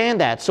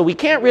understand that. So we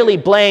can't really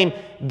blame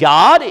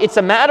God. It's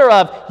a matter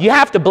of you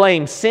have to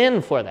blame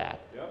sin for that.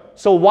 Yep.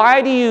 So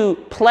why do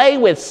you play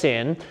with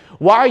sin?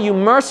 Why are you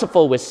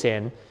merciful with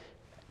sin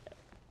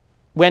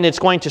when it's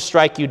going to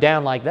strike you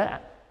down like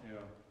that?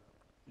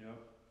 Yeah. Yep.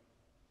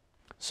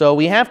 So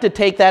we have to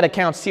take that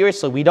account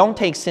seriously. We don't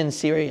take sin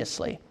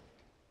seriously.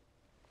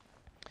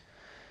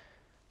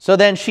 So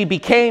then she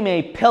became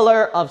a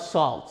pillar of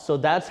salt. So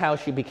that's how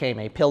she became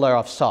a pillar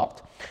of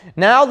salt.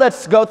 Now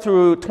let's go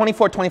through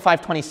 24,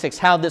 25, 26,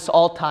 how this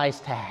all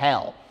ties to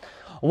hell.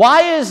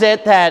 Why is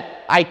it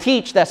that I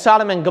teach that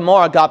Sodom and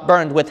Gomorrah got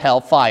burned with hell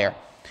fire?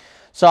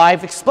 So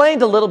I've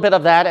explained a little bit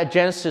of that at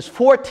Genesis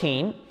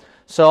 14.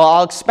 So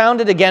I'll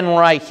expound it again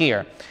right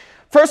here.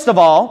 First of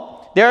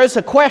all, there is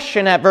a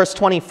question at verse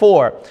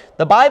 24.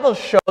 The Bible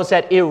shows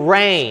that it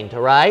rained,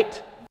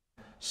 right?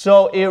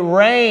 So it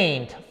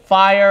rained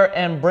fire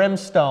and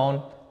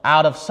brimstone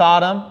out of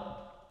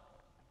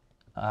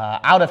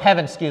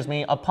heaven,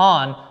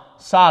 upon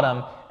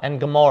Sodom and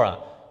Gomorrah.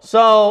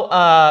 So,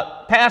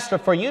 Pastor,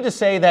 for you to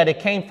say that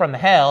it came from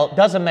hell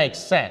doesn't make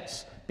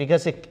sense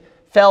because it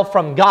fell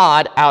from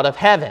God out of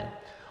heaven.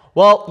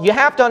 Well, you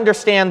have to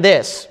understand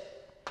this.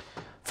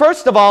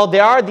 First of all,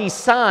 there are these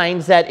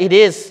signs that it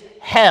is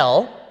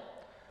hell,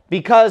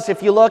 because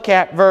if you look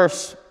at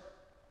verse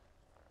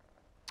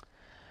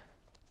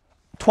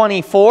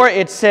 24,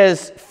 it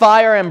says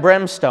fire and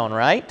brimstone,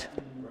 right?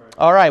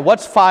 All right,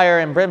 what's fire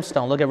and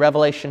brimstone? Look at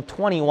Revelation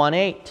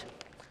 21:8.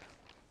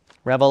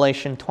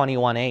 Revelation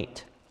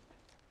 21:8.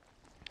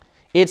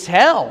 It's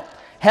hell.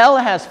 Hell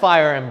has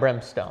fire and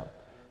brimstone.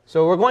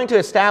 So we're going to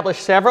establish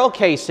several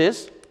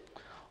cases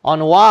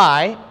on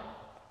why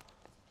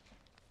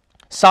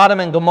Sodom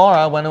and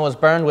Gomorrah, when it was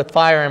burned with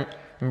fire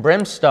and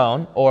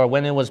brimstone, or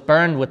when it was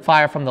burned with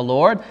fire from the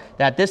Lord,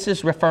 that this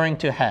is referring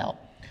to hell.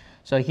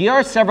 So here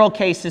are several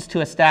cases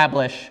to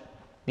establish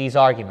these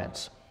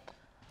arguments.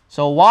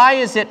 So why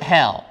is it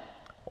hell?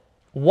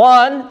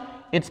 One,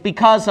 it's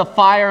because of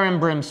fire and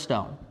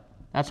brimstone.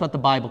 That's what the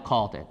Bible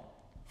called it.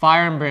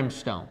 Fire and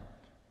brimstone.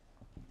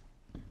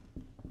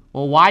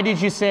 Well, why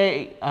did you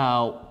say,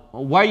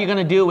 what are you going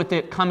to do with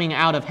it coming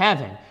out of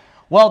heaven?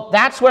 Well,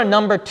 that's where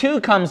number two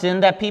comes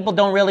in that people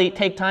don't really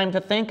take time to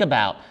think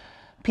about.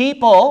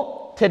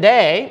 People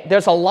today,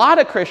 there's a lot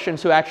of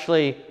Christians who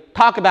actually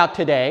talk about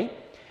today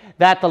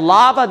that the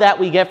lava that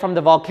we get from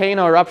the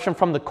volcano eruption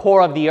from the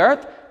core of the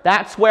earth,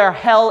 that's where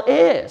hell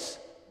is.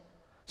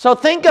 So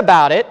think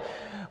about it.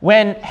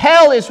 When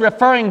hell is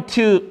referring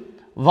to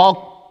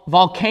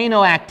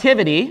volcano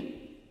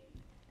activity,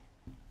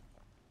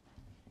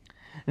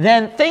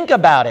 then think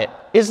about it.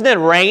 Isn't it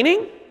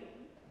raining?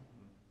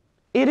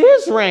 It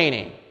is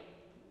raining.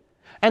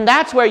 And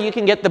that's where you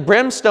can get the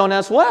brimstone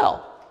as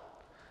well.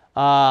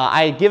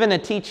 I had given a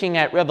teaching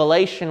at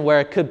Revelation where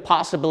it could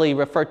possibly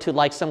refer to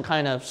like some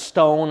kind of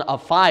stone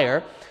of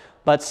fire.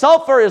 But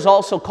sulfur is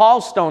also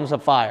called stones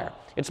of fire.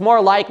 It's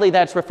more likely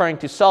that's referring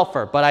to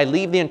sulfur, but I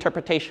leave the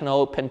interpretation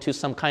open to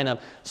some kind of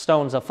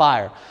stones of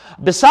fire.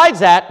 Besides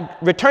that,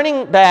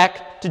 returning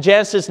back to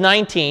Genesis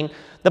 19,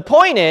 the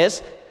point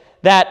is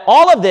that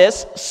all of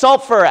this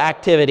sulfur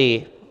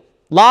activity,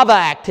 lava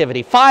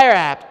activity, fire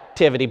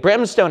activity,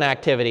 brimstone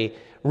activity,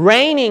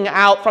 raining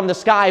out from the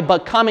sky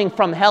but coming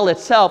from hell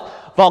itself,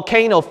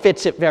 volcano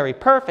fits it very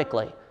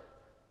perfectly.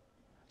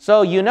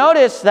 So you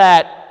notice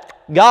that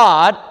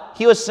God,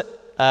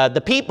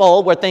 the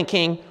people were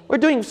thinking, we're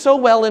doing so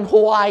well in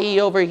Hawaii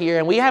over here,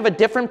 and we have a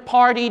different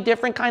party,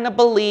 different kind of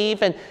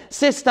belief and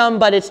system,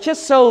 but it's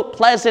just so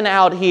pleasant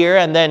out here,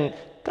 and then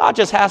God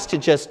just has to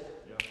just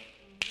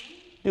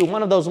do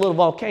one of those little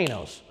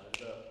volcanoes.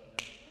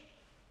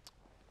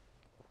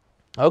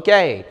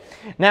 Okay,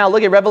 now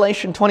look at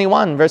Revelation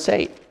 21, verse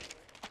 8.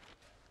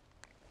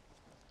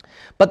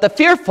 But the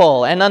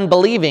fearful and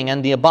unbelieving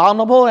and the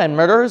abominable and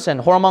murderers and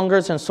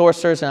whoremongers and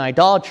sorcerers and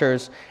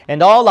idolaters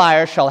and all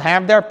liars shall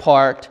have their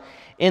part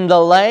in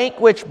the lake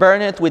which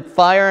burneth with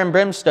fire and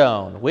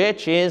brimstone,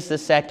 which is the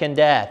second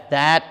death.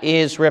 That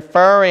is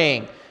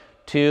referring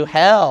to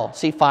hell.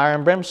 See, fire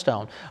and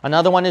brimstone.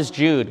 Another one is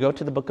Jude. Go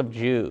to the book of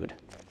Jude.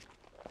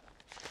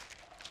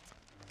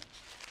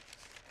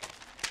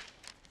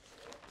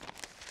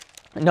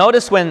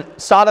 Notice when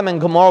Sodom and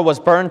Gomorrah was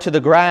burned to the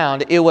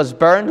ground, it was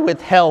burned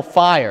with hell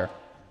fire.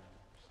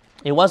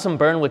 It wasn't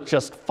burned with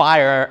just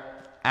fire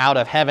out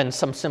of heaven,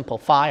 some simple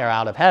fire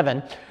out of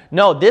heaven.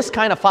 No, this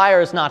kind of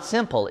fire is not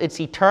simple. It's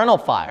eternal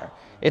fire.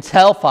 It's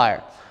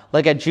hellfire.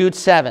 Look at Jude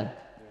 7.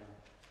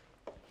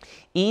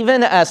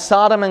 Even as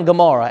Sodom and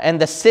Gomorrah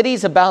and the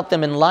cities about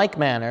them in like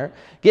manner,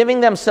 giving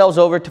themselves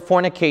over to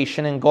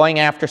fornication and going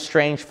after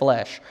strange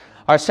flesh,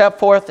 are set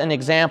forth an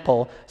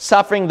example,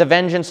 suffering the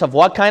vengeance of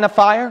what kind of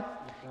fire?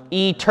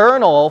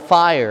 Eternal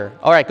fire.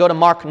 All right, go to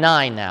Mark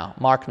 9 now.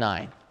 Mark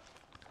 9.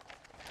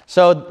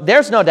 So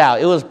there's no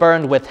doubt it was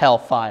burned with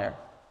hellfire.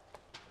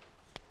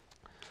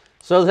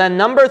 So then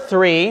number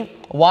 3,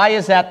 why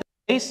is that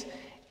the case?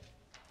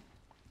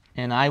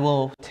 And I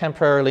will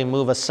temporarily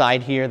move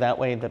aside here, that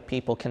way the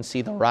people can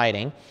see the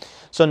writing.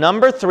 So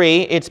number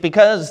 3, it's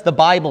because the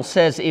Bible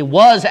says it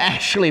was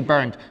actually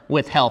burned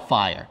with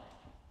hellfire.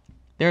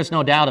 There's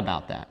no doubt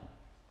about that.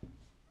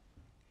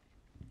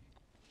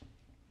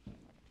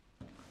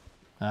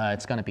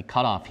 It's going to be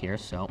cut off here,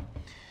 so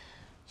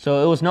it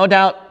was no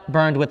doubt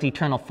burned with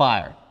eternal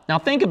fire. Now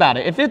think about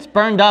it. If it's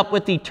burned up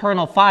with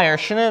eternal fire,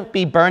 shouldn't it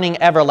be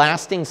burning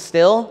everlasting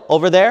still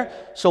over there?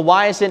 So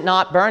why is it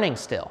not burning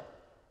still?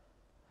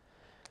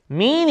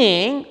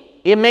 Meaning,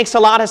 it makes a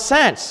lot of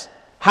sense.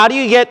 How do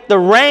you get the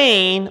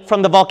rain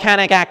from the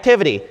volcanic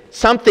activity?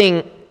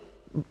 Something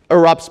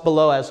erupts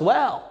below as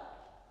well.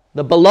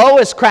 The below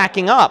is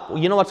cracking up.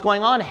 You know what's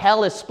going on?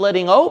 Hell is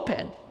splitting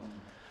open.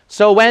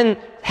 So when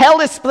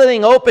hell is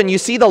splitting open, you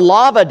see the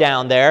lava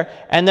down there,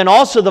 and then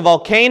also the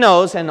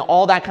volcanoes and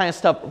all that kind of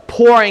stuff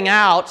pouring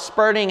out,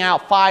 spurting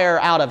out fire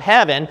out of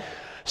heaven.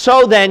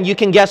 So then you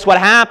can guess what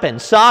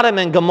happened. Sodom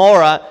and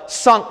Gomorrah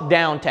sunk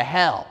down to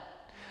hell.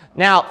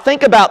 Now,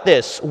 think about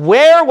this.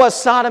 Where was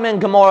Sodom and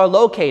Gomorrah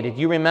located?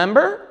 You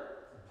remember?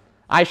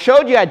 I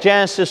showed you at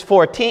Genesis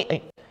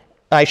 14.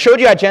 I'm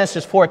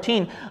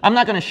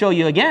not going to show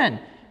you again.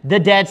 The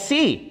Dead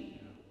Sea.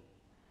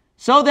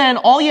 So then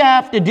all you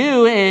have to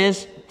do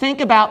is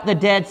think about the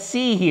Dead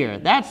Sea here.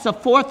 That's the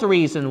 4th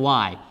reason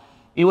why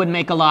it would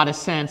make a lot of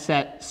sense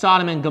that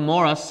Sodom and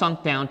Gomorrah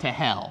sunk down to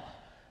hell.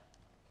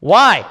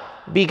 Why?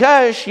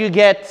 Because you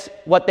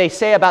get what they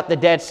say about the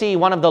Dead Sea,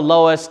 one of the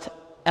lowest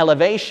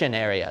elevation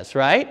areas,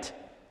 right?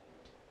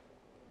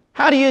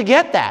 How do you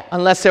get that?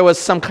 Unless there was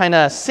some kind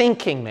of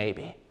sinking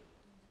maybe.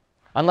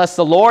 Unless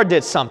the Lord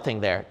did something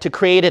there to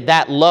create it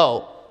that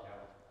low.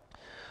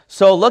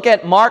 So look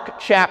at Mark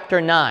chapter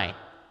 9.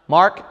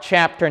 Mark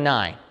chapter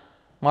 9.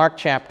 Mark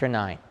chapter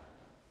 9.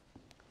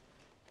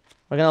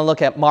 We're going to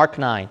look at Mark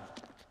 9.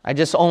 I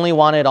just only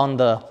want it on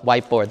the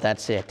whiteboard.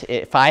 That's it.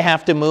 If I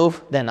have to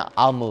move, then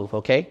I'll move,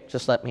 okay?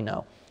 Just let me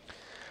know.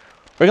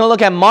 We're going to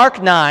look at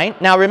Mark 9.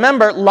 Now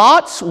remember,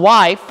 Lot's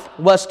wife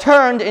was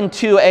turned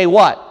into a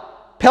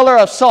what? Pillar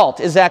of salt.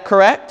 Is that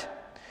correct?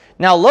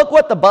 Now look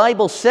what the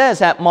Bible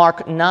says at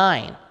Mark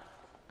 9.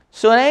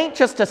 So it ain't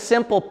just a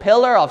simple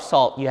pillar of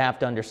salt, you have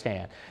to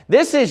understand.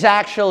 This is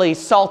actually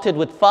salted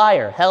with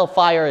fire,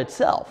 hellfire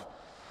itself.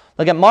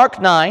 Look at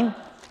Mark 9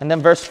 and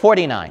then verse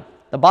 49.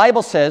 The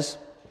Bible says,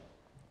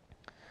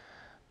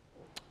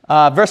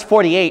 verse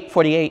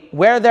 48,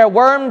 where their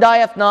worm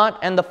dieth not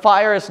and the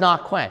fire is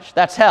not quenched.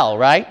 That's hell,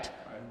 right?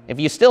 If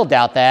you still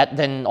doubt that,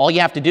 then all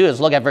you have to do is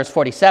look at verse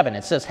 47.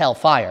 It says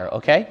hellfire,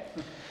 okay?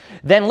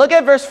 Then look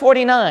at verse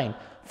 49.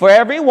 For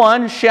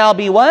everyone shall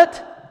be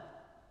what?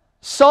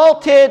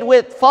 Salted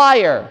with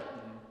fire,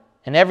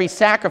 and every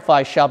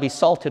sacrifice shall be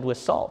salted with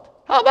salt.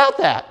 How about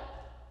that?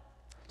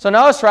 So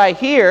notice right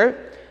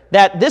here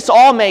that this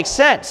all makes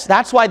sense.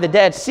 That's why the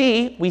Dead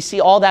Sea, we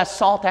see all that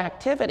salt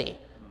activity.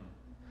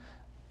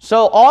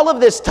 So all of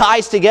this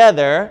ties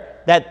together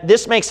that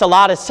this makes a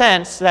lot of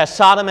sense that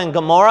Sodom and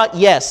Gomorrah,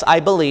 yes, I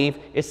believe,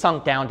 is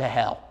sunk down to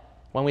hell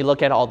when we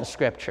look at all the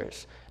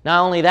scriptures.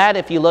 Not only that,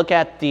 if you look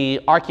at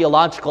the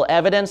archaeological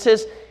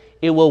evidences,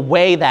 it will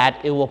weigh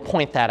that, it will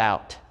point that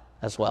out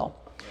as well.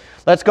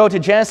 Let's go to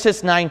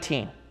Genesis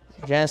 19.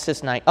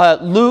 Genesis 9.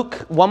 Luke,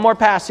 one more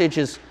passage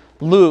is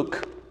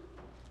Luke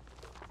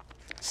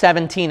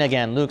 17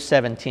 again. Luke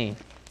 17.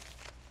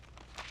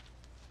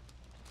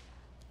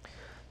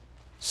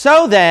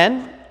 So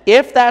then,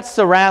 if that's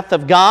the wrath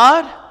of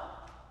God,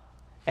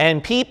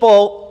 and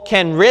people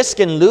can risk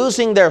in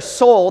losing their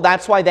soul,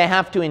 that's why they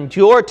have to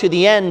endure to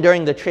the end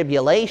during the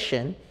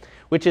tribulation,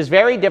 which is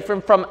very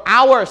different from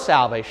our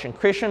salvation.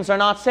 Christians are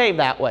not saved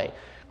that way.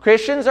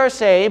 Christians are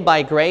saved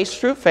by grace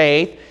through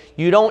faith.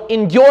 You don't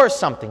endure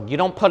something. You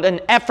don't put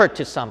an effort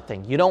to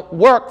something. You don't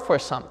work for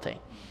something.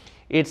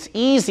 It's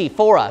easy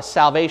for us,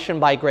 salvation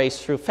by grace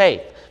through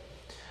faith.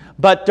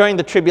 But during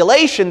the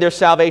tribulation, their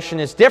salvation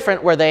is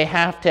different, where they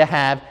have to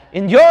have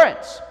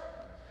endurance.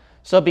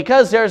 So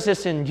because there's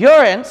this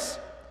endurance,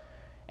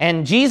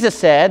 and Jesus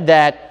said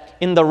that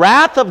in the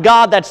wrath of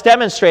God that's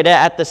demonstrated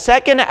at the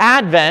second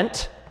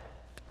advent,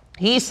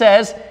 he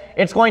says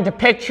it's going to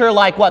picture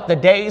like what? The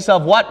days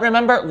of what?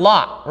 Remember?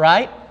 Lot,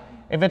 right?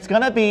 If it's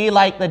going to be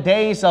like the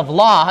days of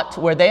Lot,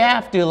 where they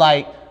have to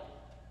like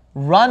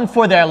run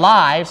for their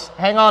lives,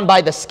 hang on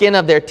by the skin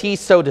of their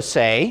teeth, so to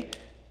say,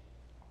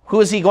 who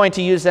is he going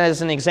to use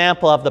as an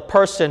example of the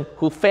person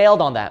who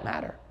failed on that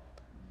matter?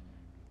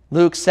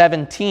 Luke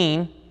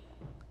 17,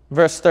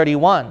 verse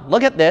 31.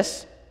 Look at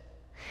this.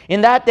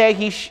 In that day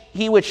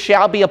he which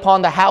shall be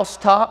upon the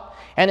housetop,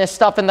 and his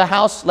stuff in the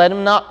house, let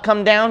him not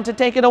come down to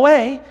take it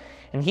away.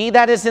 And he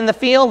that is in the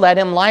field, let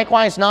him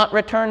likewise not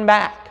return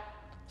back.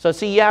 So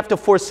see, you have to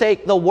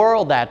forsake the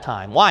world that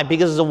time. Why?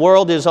 Because the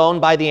world is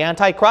owned by the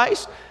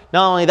Antichrist.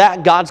 Not only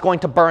that, God's going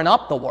to burn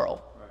up the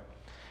world.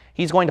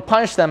 He's going to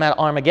punish them at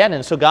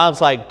Armageddon. So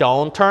God's like,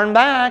 don't turn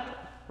back.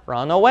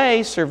 Run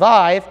away.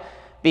 Survive.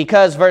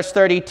 Because verse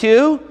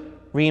 32,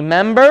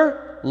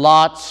 remember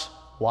Lot's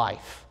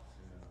wife.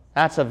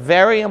 That's a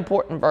very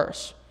important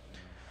verse.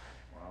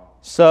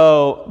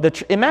 So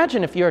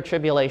imagine if you're a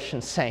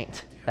tribulation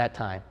saint that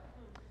time.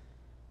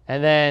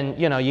 And then,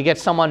 you get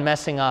someone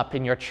messing up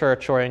in your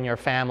church or in your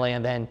family,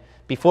 and then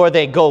before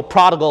they go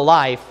prodigal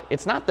life,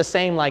 it's not the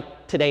same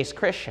like today's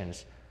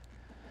Christians.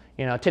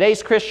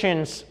 Today's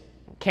Christians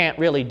can't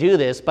really do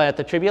this, but at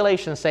the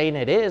tribulation saint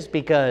it is,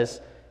 because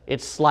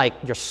it's like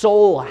your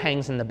soul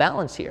hangs in the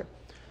balance here.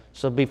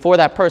 So before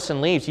that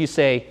person leaves, you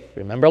say,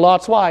 remember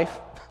Lot's wife.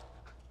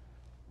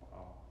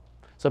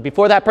 So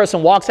before that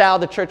person walks out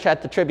of the church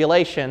at the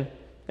tribulation,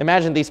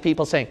 imagine these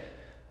people saying,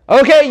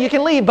 okay, you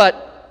can leave,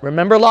 but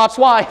remember Lot's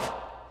wife.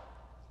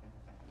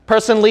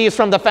 Person leaves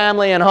from the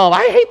family and home.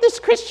 I hate this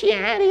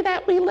Christianity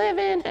that we live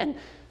in. And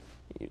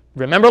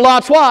remember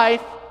Lot's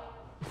wife.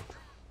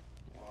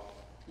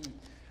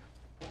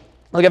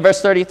 Look at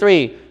verse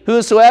 33.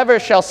 Whosoever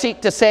shall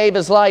seek to save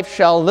his life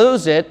shall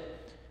lose it,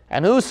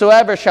 and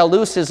whosoever shall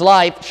lose his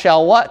life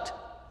shall what?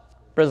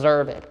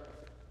 Preserve it.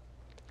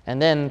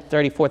 And then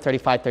 34,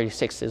 35,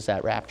 36 is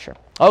that rapture.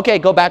 Okay,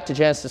 go back to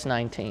Genesis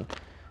 19.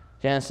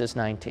 Genesis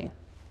 19.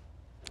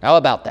 How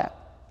about that?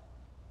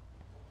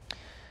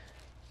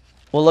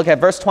 We'll look at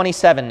verse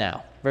 27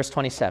 now. Verse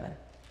 27.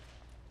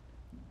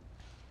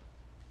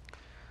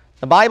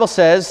 The Bible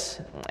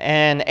says,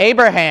 and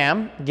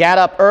Abraham got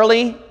up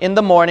early in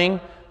the morning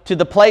to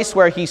the place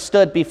where he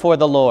stood before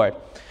the Lord.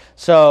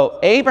 So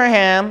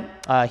Abraham,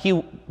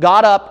 he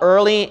got up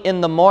early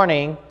in the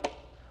morning.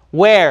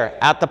 Where?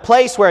 At the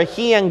place where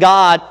he and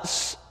God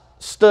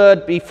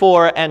stood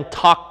before and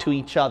talked to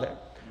each other.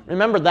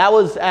 Remember, that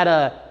was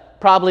at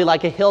probably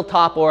like a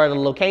hilltop or at a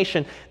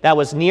location that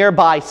was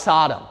nearby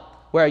Sodom.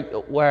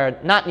 Where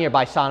not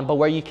nearby Sodom, but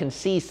where you can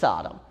see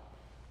Sodom.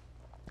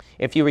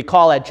 If you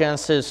recall at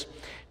Genesis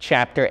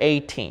chapter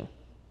 18.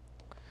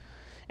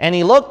 And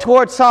he looked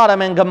toward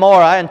Sodom and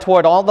Gomorrah and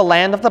toward all the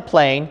land of the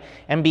plain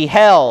and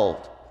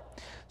beheld.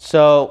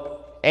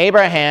 So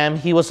Abraham,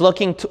 he was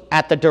looking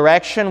at the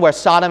direction where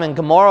Sodom and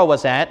Gomorrah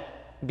was at,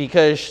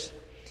 because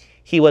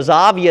he was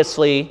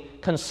obviously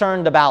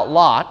concerned about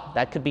Lot.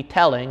 That could be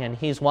telling, and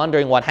he's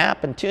wondering what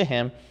happened to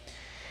him.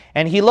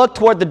 And he looked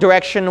toward the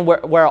direction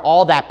where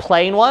all that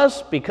plain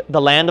was,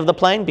 the land of the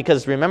plain,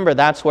 because remember,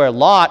 that's where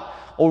Lot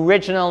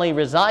originally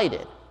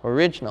resided,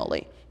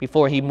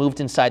 before he moved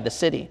inside the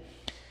city.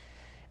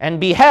 And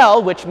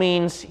beheld, which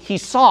means he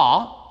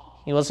saw,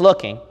 he was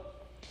looking.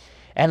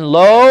 And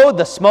lo,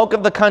 the smoke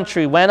of the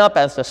country went up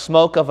as the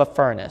smoke of a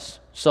furnace.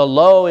 So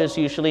lo is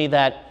usually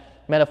that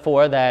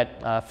metaphor,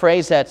 that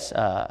phrase that's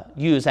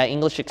used, that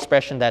English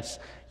expression that's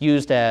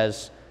used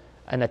as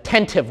an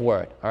attentive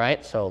word, all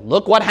right? So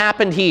look what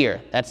happened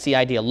here. That's the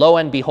idea. Lo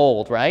and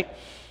behold, right?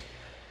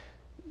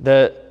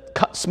 The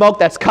smoke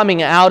that's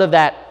coming out of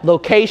that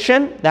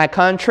location, that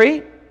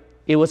country,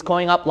 it was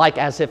going up like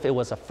as if it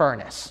was a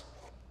furnace.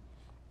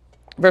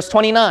 Verse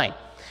 29.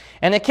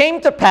 And it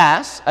came to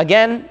pass,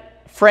 again,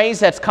 phrase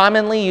that's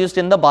commonly used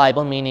in the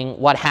Bible, meaning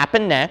what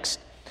happened next,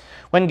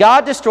 when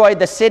God destroyed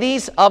the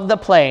cities of the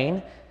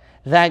plain,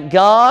 that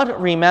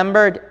God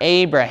remembered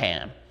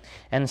Abraham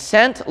and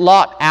sent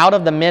Lot out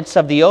of the midst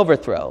of the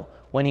overthrow,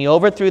 when he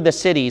overthrew the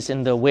cities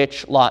in the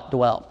which Lot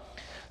dwelt.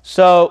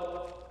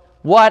 So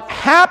what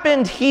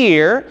happened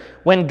here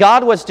when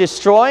God was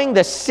destroying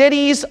the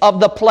cities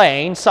of the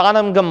plain,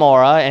 Sodom,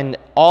 Gomorrah, and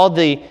all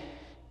the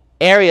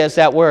areas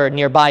that were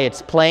nearby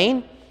its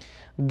plain,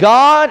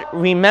 God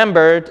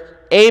remembered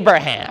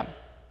Abraham.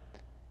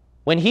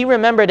 When he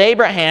remembered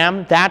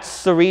Abraham,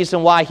 that's the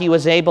reason why he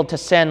was able to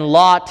send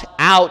Lot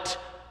out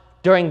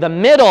during the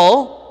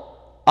middle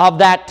of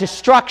that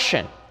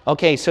destruction.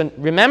 Okay, so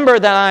remember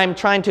that I'm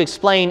trying to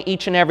explain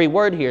each and every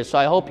word here, so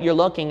I hope you're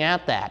looking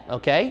at that,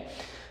 okay?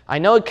 I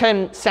know it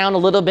can sound a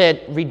little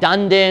bit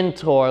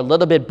redundant or a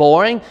little bit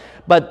boring,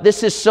 but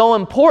this is so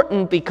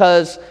important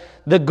because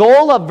the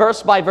goal of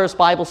verse-by-verse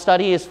Bible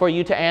study is for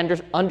you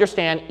to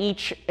understand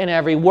each and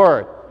every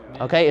word,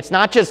 okay? It's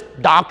not just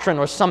doctrine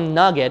or some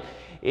nugget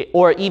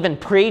or even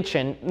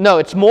preaching. No,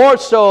 it's more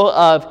so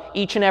of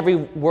each and every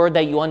word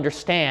that you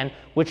understand,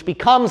 which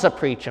becomes a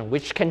preaching,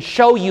 which can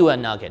show you a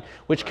nugget,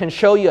 which can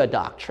show you a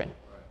doctrine.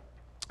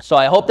 So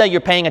I hope that you're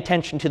paying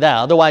attention to that.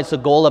 Otherwise, the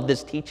goal of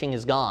this teaching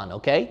is gone,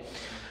 okay?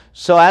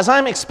 So as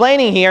I'm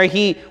explaining here,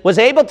 he was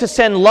able to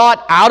send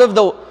Lot out of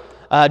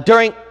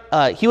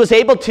the, he was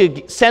able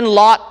to send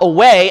Lot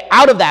away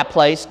out of that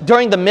place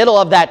during the middle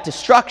of that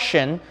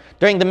destruction,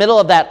 during the middle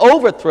of that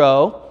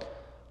overthrow,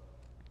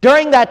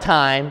 during that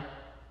time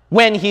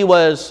when he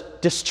was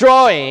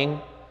destroying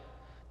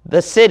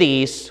the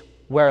cities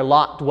where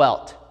Lot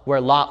dwelt,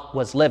 where Lot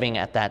was living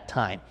at that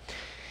time.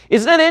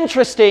 Isn't it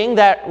interesting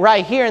that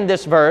right here in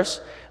this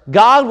verse,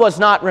 God was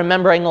not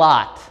remembering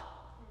Lot?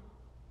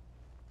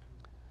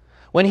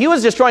 When he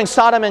was destroying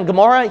Sodom and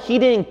Gomorrah, he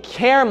didn't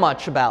care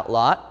much about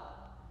Lot.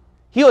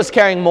 He was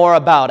caring more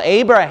about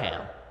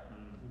Abraham.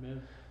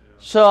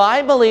 So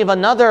I believe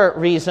another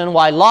reason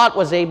why Lot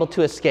was able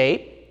to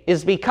escape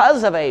is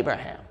because of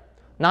Abraham,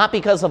 not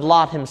because of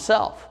Lot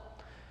himself.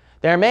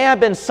 There may have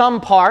been some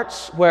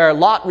parts where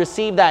Lot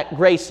received that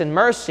grace and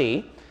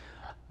mercy,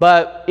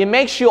 but it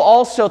makes you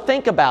also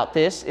think about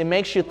this. It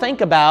makes you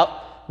think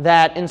about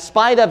that in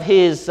spite of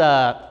his,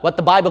 what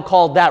the Bible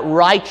called that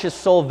righteous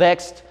soul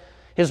vexed,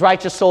 his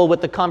righteous soul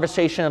with the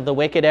conversation of the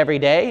wicked every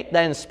day,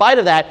 that in spite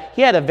of that,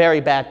 he had a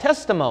very bad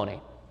testimony.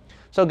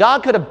 So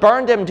God could have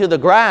burned him to the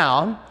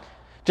ground,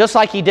 just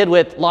like he did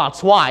with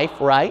Lot's wife,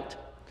 right?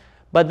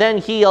 But then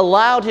he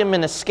allowed him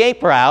an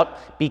escape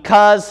route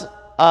because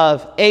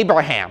of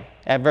Abraham,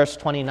 at verse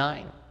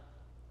 29.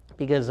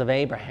 Because of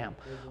Abraham.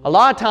 A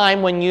lot of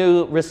time when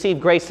you receive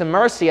grace and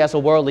mercy as a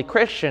worldly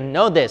Christian,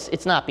 know this,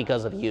 it's not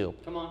because of you.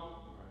 Come on.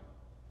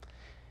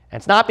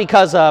 It's not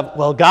because of,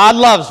 well, God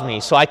loves me,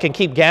 so I can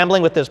keep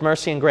gambling with this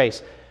mercy and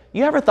grace.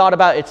 You ever thought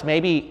about it's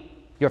maybe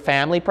your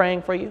family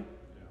praying for you?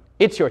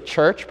 It's your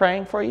church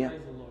praying for you?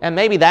 And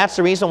maybe that's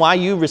the reason why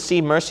you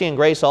receive mercy and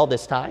grace all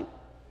this time?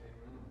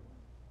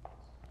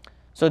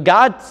 So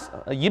God,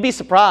 you'd be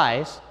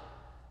surprised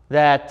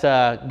that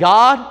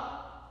God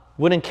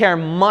wouldn't care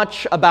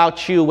much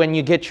about you when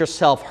you get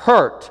yourself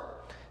hurt.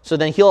 So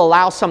then he'll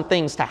allow some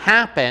things to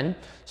happen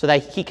so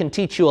that he can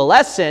teach you a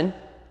lesson.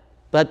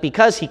 But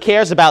because he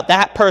cares about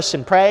that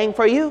person praying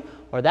for you,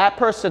 or that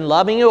person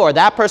loving you, or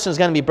that person is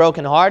going to be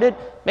brokenhearted,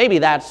 maybe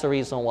that's the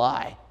reason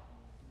why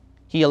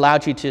he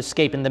allowed you to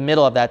escape in the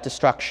middle of that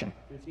destruction.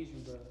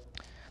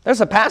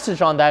 There's a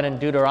passage on that in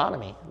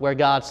Deuteronomy where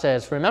God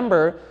says,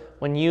 remember,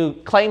 when you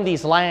claim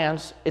these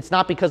lands, it's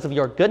not because of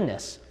your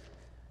goodness.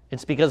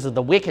 It's because of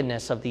the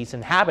wickedness of these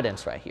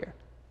inhabitants right here.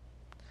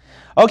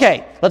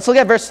 Okay, let's look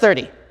at verse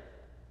 30.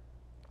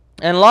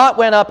 And Lot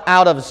went up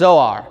out of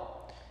Zoar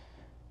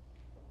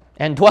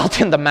and dwelt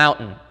in the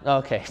mountain.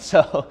 Okay,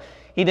 so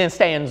he didn't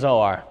stay in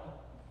Zoar.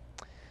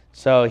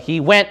 So he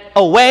went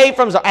away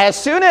from Zoar. As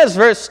soon as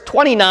verse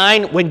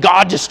 29, when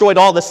God destroyed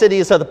all the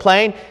cities of the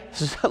plain,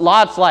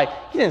 Lot's like,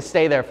 he didn't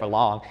stay there for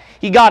long.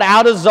 He got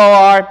out of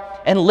Zoar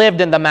and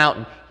lived in the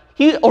mountain.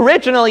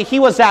 Originally, he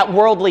was that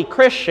worldly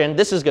Christian.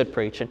 This is good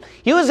preaching.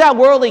 He was that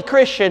worldly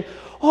Christian.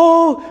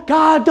 Oh,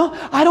 God,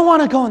 I don't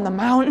want to go in the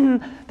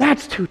mountain.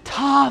 That's too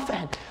tough.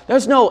 And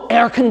there's no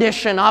air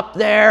condition up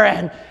there.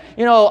 And,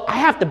 you know, I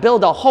have to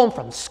build a home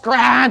from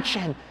scratch.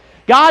 And,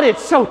 God,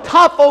 it's so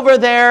tough over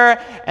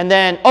there. And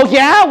then, oh,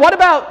 yeah, what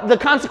about the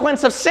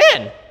consequence of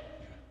sin?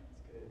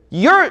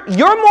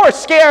 You're more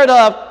scared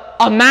of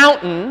a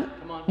mountain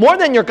more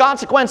than your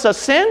consequence of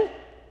sin?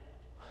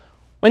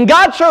 When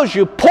God shows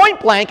you point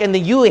blank and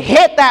then you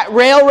hit that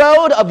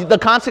railroad of the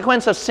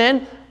consequence of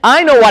sin,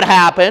 I know what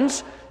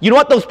happens. You know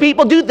what those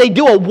people do? They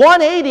do a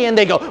 180 and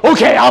they go,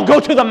 okay, I'll go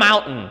to the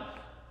mountain.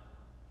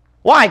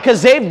 Why?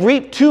 Because they've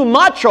reaped too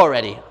much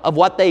already of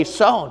what they've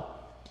sown.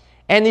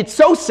 And it's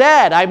so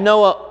sad.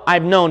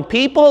 I've known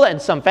people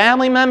and some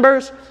family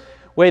members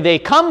where they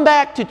come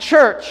back to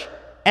church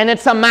and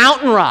it's a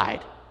mountain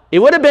ride. It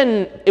would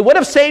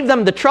have saved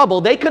them the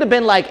trouble. They could have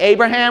been like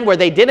Abraham where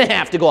they didn't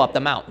have to go up the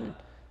mountain.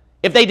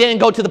 If they didn't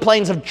go to the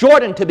plains of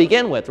Jordan to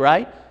begin with,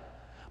 right?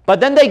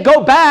 But then they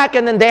go back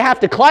and then they have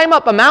to climb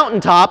up a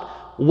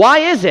mountaintop. Why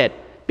is it?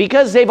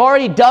 Because they've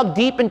already dug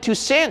deep into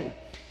sin.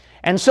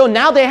 And so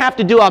now they have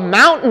to do a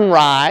mountain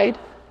ride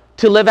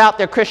to live out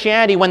their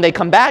Christianity when they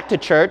come back to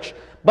church.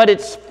 But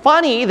it's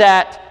funny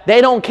that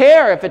they don't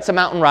care if it's a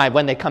mountain ride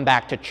when they come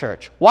back to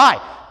church. Why?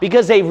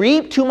 Because they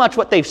reap too much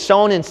what they've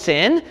sown in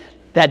sin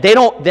that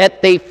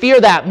they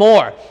fear that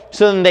more.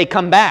 So then they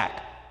come back.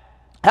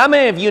 How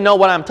many of you know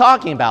what I'm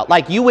talking about?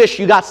 Like you wish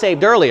you got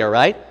saved earlier,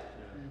 right?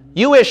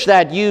 You wish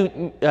that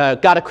you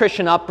got a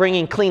Christian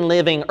upbringing, clean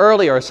living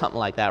earlier or something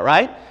like that,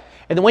 right?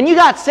 And then when you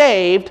got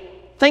saved,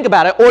 think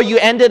about it, or you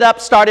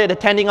started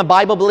attending a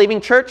Bible-believing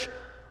church,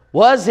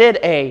 was it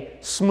a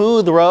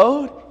smooth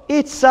road?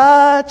 It's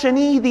such an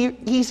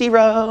easy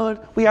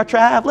road. We are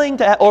traveling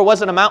to, or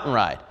was it a mountain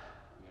ride?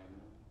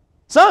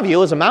 Some of you, it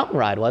was a mountain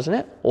ride, wasn't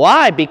it?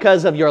 Why?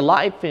 Because of your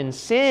life in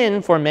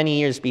sin for many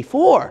years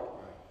before.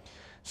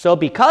 So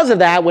because of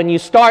that, when you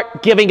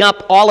start giving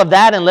up all of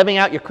that and living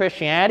out your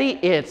Christianity,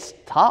 it's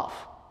tough.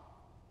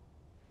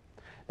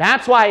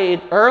 That's why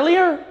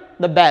earlier,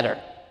 the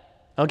better.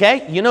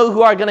 Okay? You know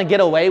who are going to get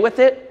away with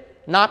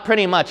it? Not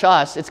pretty much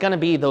us. It's going to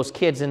be those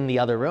kids in the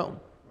other room.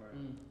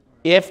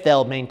 If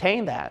they'll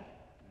maintain that.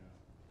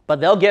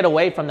 But they'll get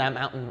away from that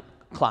mountain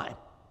climb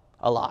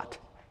a lot.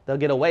 They'll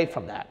get away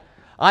from that.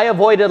 I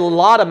avoided a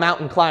lot of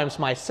mountain climbs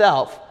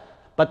myself.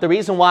 But the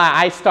reason why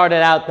I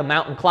started out the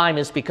mountain climb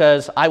is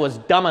because I was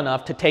dumb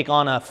enough to take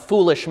on a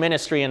foolish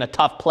ministry in a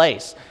tough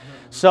place.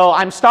 So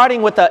I'm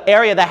starting with an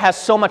area that has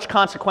so much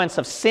consequence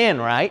of sin,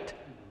 right?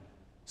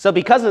 So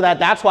because of that,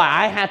 that's why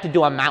I had to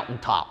do a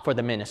mountaintop for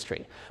the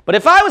ministry. But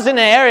if I was in an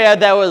area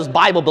that was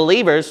Bible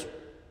believers, it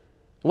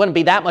wouldn't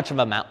be that much of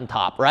a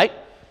mountaintop, right?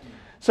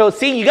 So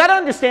see, you got to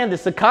understand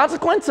this. The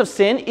consequence of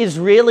sin is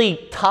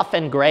really tough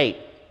and great.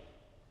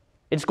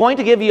 It's going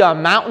to give you a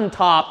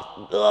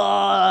mountaintop,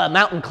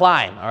 mountain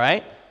climb, all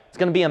right? It's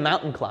going to be a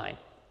mountain climb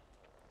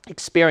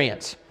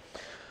experience.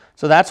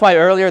 So that's why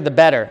earlier the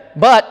better.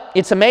 But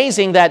it's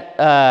amazing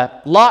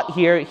that Lot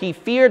here, he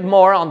feared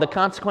more on the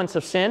consequence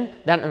of sin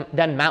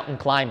than mountain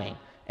climbing.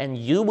 And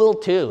you will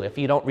too if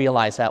you don't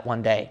realize that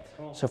one day.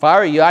 So if I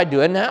were you, I'd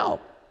do it now.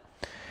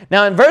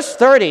 Now in verse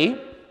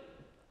 30,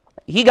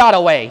 he got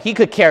away. He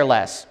could care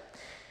less.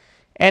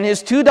 And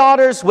his 2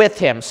 daughters with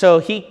him. So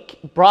he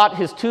brought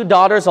his 2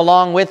 daughters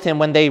along with him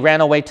when they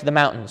ran away to the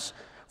mountains.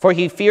 For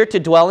he feared to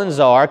dwell in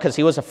Zoar, because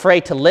he was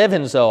afraid to live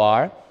in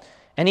Zoar.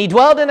 And he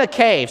dwelled in a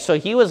cave. So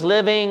he was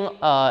living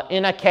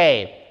in a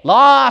cave.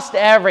 Lost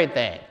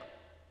everything.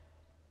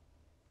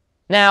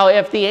 Now,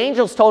 if the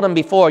angels told him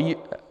before, you're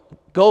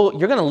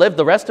going to live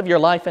the rest of your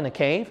life in a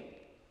cave,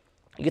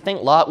 you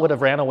think Lot would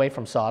have ran away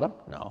from Sodom?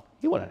 No,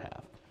 he wouldn't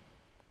have.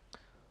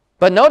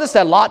 But notice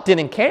that Lot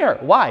didn't care.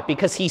 Why?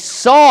 Because he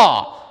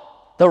saw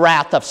the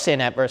wrath of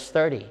sin at verse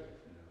 30.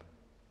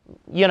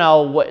 You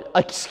know,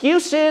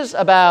 excuses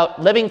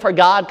about living for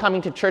God,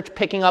 coming to church,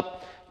 picking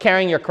up,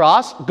 carrying your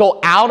cross, go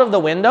out of the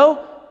window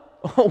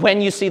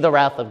when you see the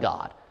wrath of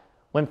God,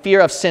 when fear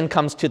of sin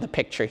comes to the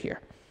picture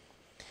here.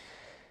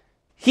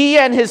 He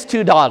and his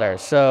 2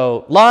 daughters,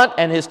 so Lot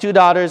and his 2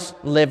 daughters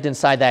lived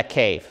inside that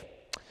cave.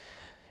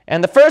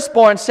 And the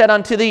firstborn said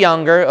unto the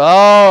younger,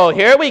 oh,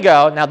 here we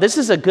go. Now, this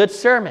is a good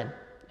sermon.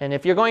 And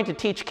if you're going to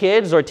teach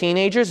kids or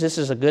teenagers, this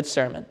is a good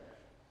sermon.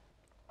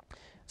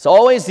 It's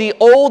always the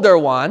older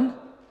one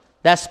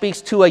that speaks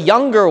to a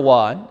younger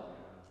one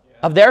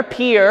of their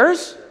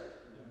peers.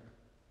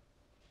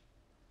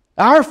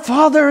 Our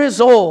father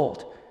is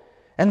old,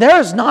 and there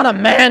is not a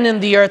man in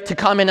the earth to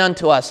come in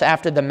unto us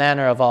after the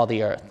manner of all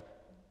the earth.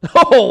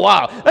 Oh,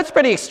 wow. That's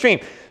pretty extreme.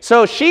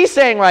 So she's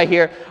saying right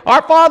here,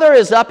 our father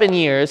is up in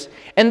years,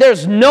 and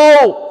there's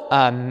no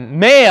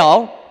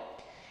male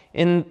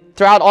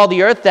throughout all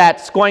the earth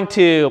that's going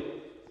to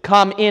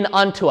come in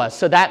unto us.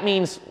 So that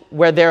means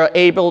where they're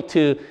able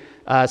to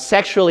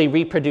sexually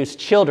reproduce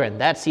children.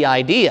 That's the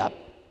idea.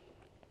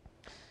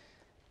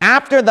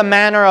 After the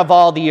manner of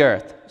all the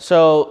earth.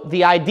 So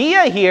the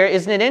idea here,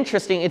 isn't it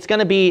interesting? It's going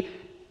to be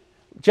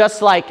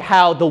just like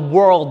how the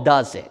world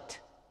does it.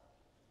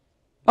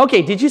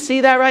 Okay, did you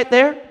see that right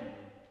there?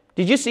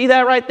 Did you see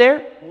that right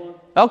there?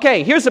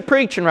 Okay, here's a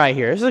preaching right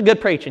here. This is a good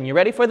preaching. You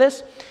ready for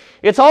this?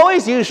 It's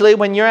always usually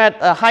when you're at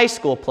a high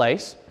school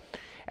place,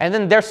 and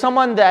then there's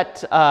someone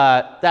that's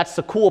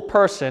the cool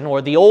person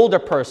or the older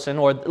person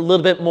or a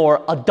little bit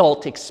more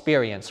adult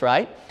experience,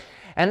 right?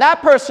 And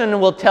that person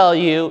will tell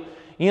you,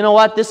 you know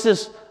what, this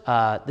is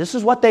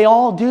what they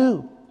all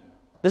do.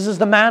 This is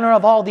the manner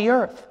of all the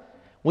earth.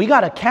 We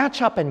got to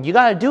catch up and you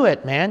got to do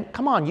it, man.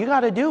 Come on, you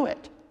got to do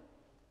it.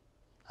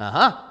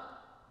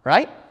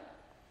 Right?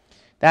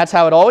 That's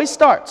how it always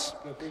starts.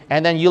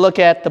 And then you look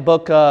at the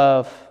book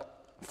of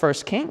 1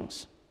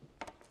 Kings.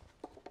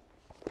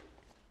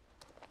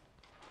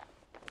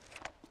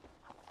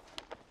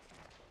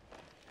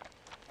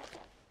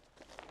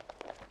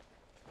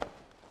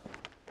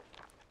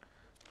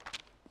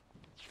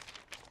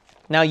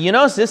 Now, you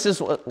notice this is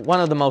one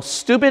of the most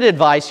stupid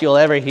advice you'll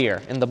ever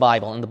hear in the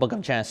Bible, in the book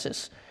of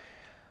Genesis.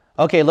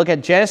 Okay, look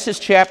at Genesis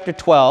chapter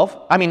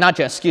 12. 1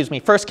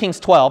 Kings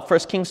 12. 1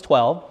 Kings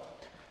 12.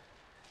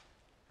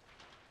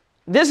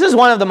 This is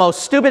one of the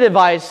most stupid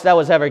advice that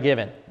was ever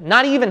given.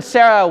 Not even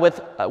Sarah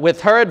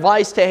with her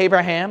advice to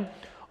Abraham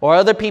or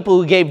other people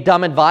who gave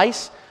dumb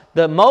advice.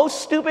 The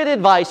most stupid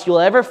advice you'll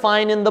ever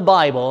find in the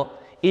Bible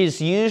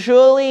is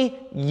usually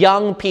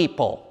young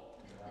people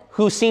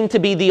who seem to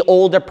be the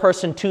older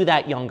person to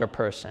that younger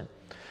person.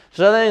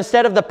 So then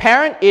instead of the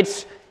parent,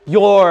 it's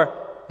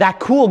that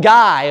cool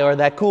guy or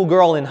that cool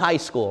girl in high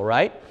school,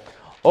 right?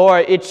 Or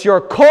it's your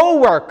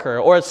coworker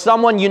or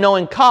someone you know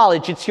in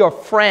college. It's your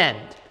friend.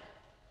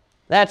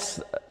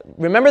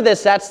 Remember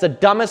this, that's the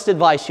dumbest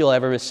advice you'll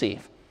ever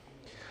receive.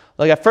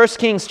 Look at 1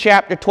 Kings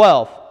chapter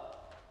 12.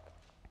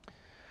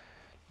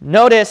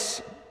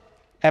 Notice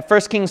at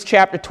 1 Kings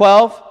chapter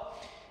 12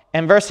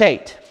 and verse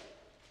 8.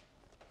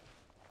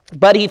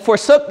 But he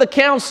forsook the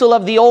counsel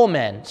of the old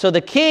men. So the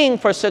king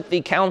forsook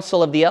the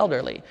counsel of the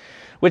elderly,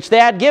 which they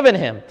had given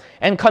him,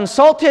 and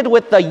consulted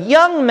with the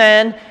young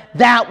men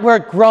that were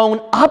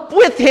grown up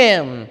with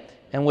him,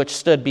 and which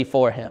stood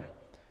before him.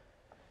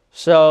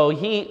 So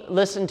he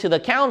listened to the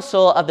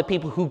counsel of the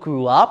people who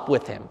grew up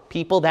with him,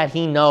 people that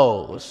he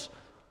knows.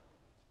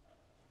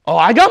 Oh,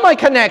 I got my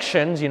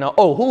connections,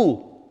 Oh,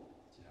 who?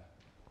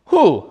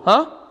 Who,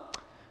 huh?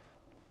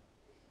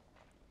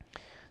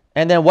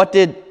 And then what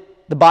did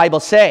the Bible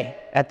say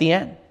at the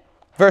end?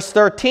 Verse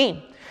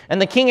 13. And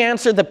the king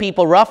answered the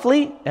people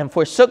roughly and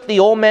forsook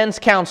the old men's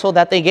counsel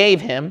that they gave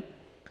him.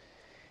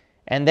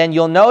 And then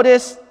you'll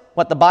notice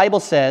what the Bible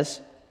says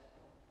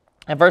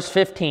at verse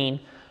 15.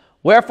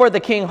 Wherefore the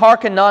king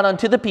hearkened not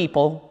unto the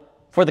people,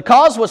 for the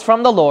cause was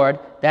from the Lord,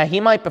 that he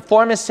might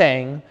perform his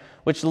saying,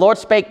 which the Lord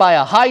spake by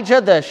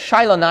Ahijah the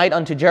Shilonite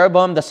unto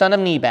Jeroboam the son of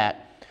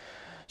Nebat.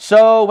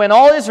 So when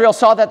all Israel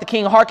saw that the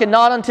king hearkened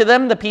not unto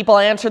them, the people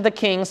answered the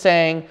king,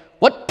 saying,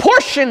 what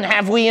portion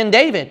have we in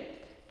David?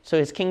 So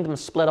his kingdom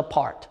split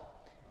apart,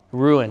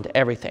 ruined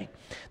everything.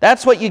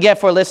 That's what you get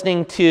for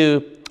listening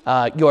to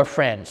your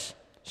friends.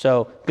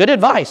 So good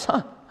advice,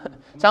 huh?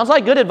 Sounds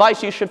like good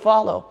advice you should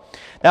follow.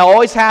 That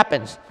always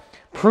happens.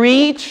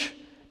 Preach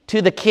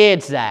to the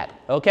kids that,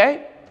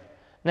 okay?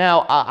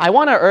 Now, I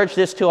want to urge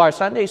this to our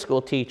Sunday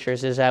school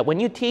teachers, is that when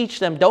you teach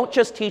them, don't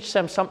just teach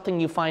them something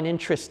you find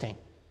interesting.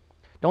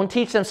 Don't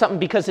teach them something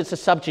because it's a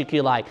subject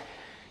you like.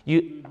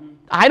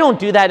 I don't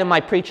do that in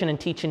my preaching and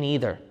teaching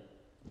either.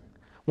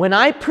 When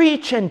I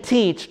preach and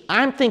teach,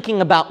 I'm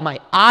thinking about my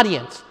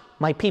audience,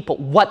 my people,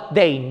 what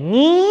they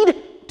need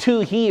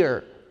to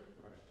hear.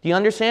 Do you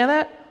understand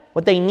that?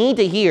 What they need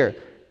to hear.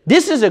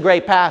 This is a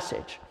great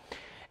passage.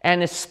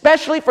 And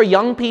especially for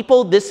young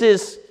people, this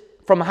is,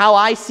 from how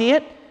I see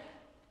it,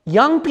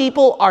 young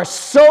people are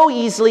so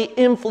easily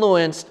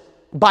influenced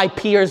by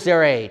peers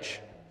their age.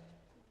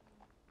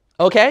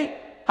 Okay?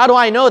 How do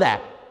I know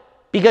that?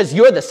 Because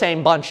you're the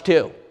same bunch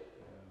too.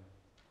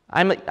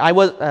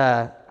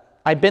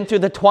 I've been through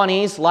the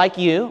 20s like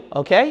you,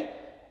 okay?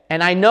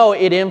 And I know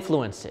it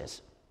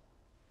influences.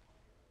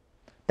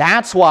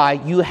 That's why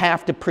you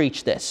have to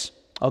preach this,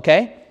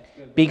 okay?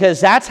 Because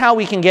that's how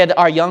we can get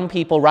our young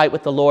people right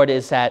with the Lord,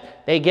 is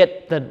that they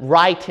get the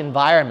right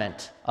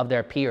environment of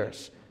their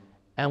peers.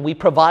 And we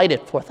provide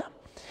it for them.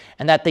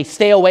 And that they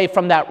stay away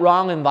from that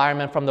wrong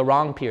environment, from the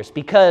wrong peers.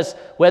 Because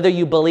whether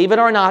you believe it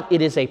or not, it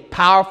is a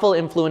powerful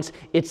influence.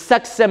 It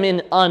sucks them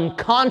in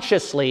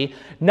unconsciously.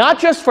 Not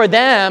just for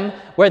them,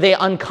 where they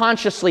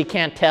unconsciously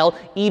can't tell.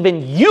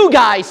 Even you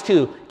guys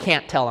too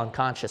can't tell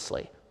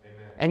unconsciously.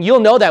 Amen. And you'll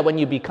know that when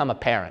you become a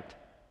parent.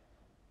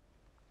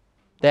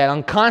 That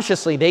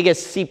unconsciously they get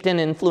seeped in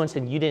and influenced,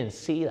 and you didn't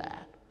see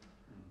that.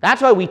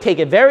 That's why we take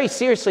it very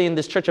seriously in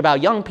this church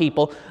about young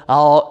people.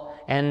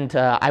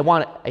 I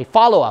want a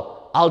follow-up.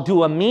 I'll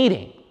do a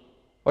meeting.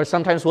 Or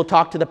sometimes we'll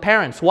talk to the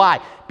parents. Why?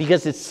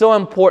 Because it's so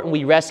important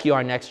we rescue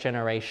our next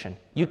generation.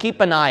 You keep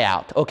an eye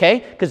out,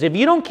 okay? Because if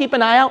you don't keep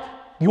an eye out,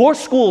 your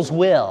schools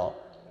will.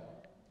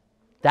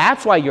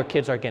 That's why your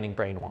kids are getting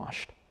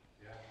brainwashed.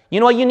 You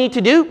know what you need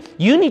to do?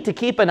 You need to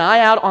keep an eye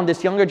out on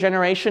this younger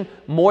generation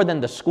more than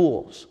the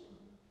schools,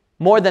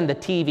 more than the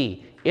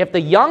TV. If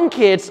the young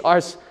kids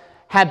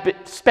have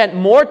spent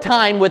more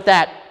time with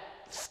that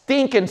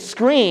stinking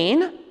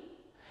screen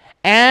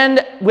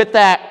and with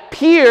that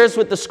peers,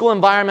 with the school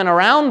environment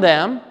around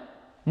them,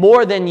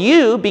 more than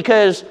you,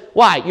 because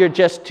why? You're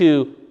just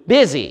too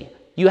busy.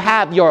 You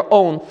have your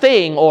own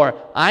thing, or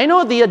I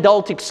know the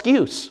adult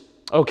excuse,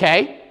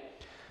 okay?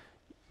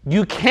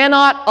 You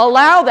cannot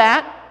allow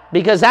that,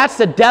 because that's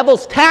the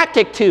devil's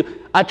tactic to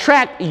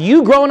attract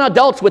you grown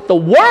adults with the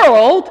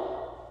world,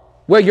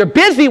 where you're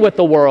busy with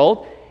the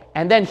world,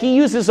 and then he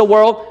uses the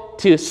world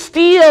to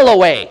steal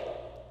away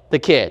the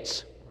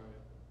kids.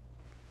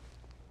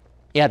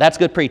 Yeah, that's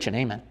good preaching.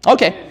 Amen.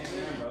 Okay.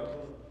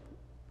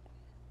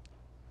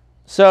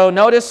 So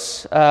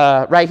notice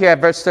right here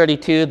at verse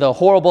 32, the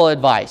horrible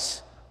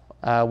advice.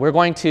 We're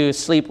going to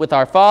sleep with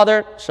our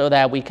father so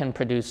that we can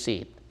produce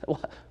seed.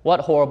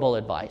 What horrible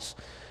advice.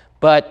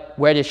 But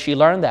where did she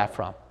learn that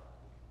from?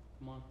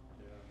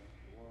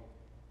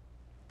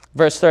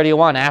 Verse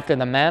 31, after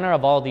the manner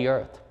of all the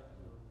earth.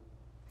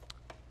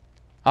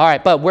 All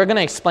right, but we're going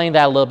to explain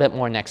that a little bit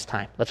more next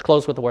time. Let's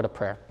close with a word of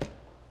prayer.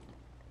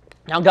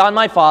 Now, God,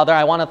 my Father,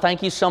 I want to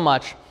thank you so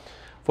much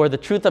for the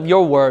truth of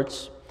your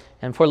words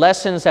and for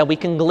lessons that we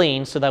can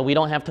glean so that we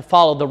don't have to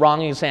follow the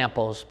wrong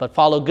examples, but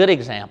follow good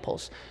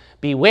examples.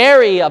 Be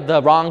wary of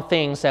the wrong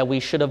things that we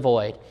should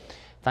avoid.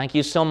 Thank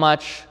you so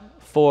much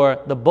for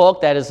the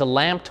book that is a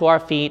lamp to our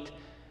feet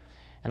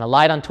and a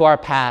light unto our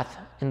path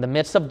in the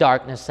midst of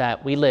darkness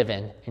that we live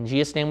in. In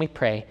Jesus' name we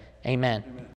pray. Amen. Amen.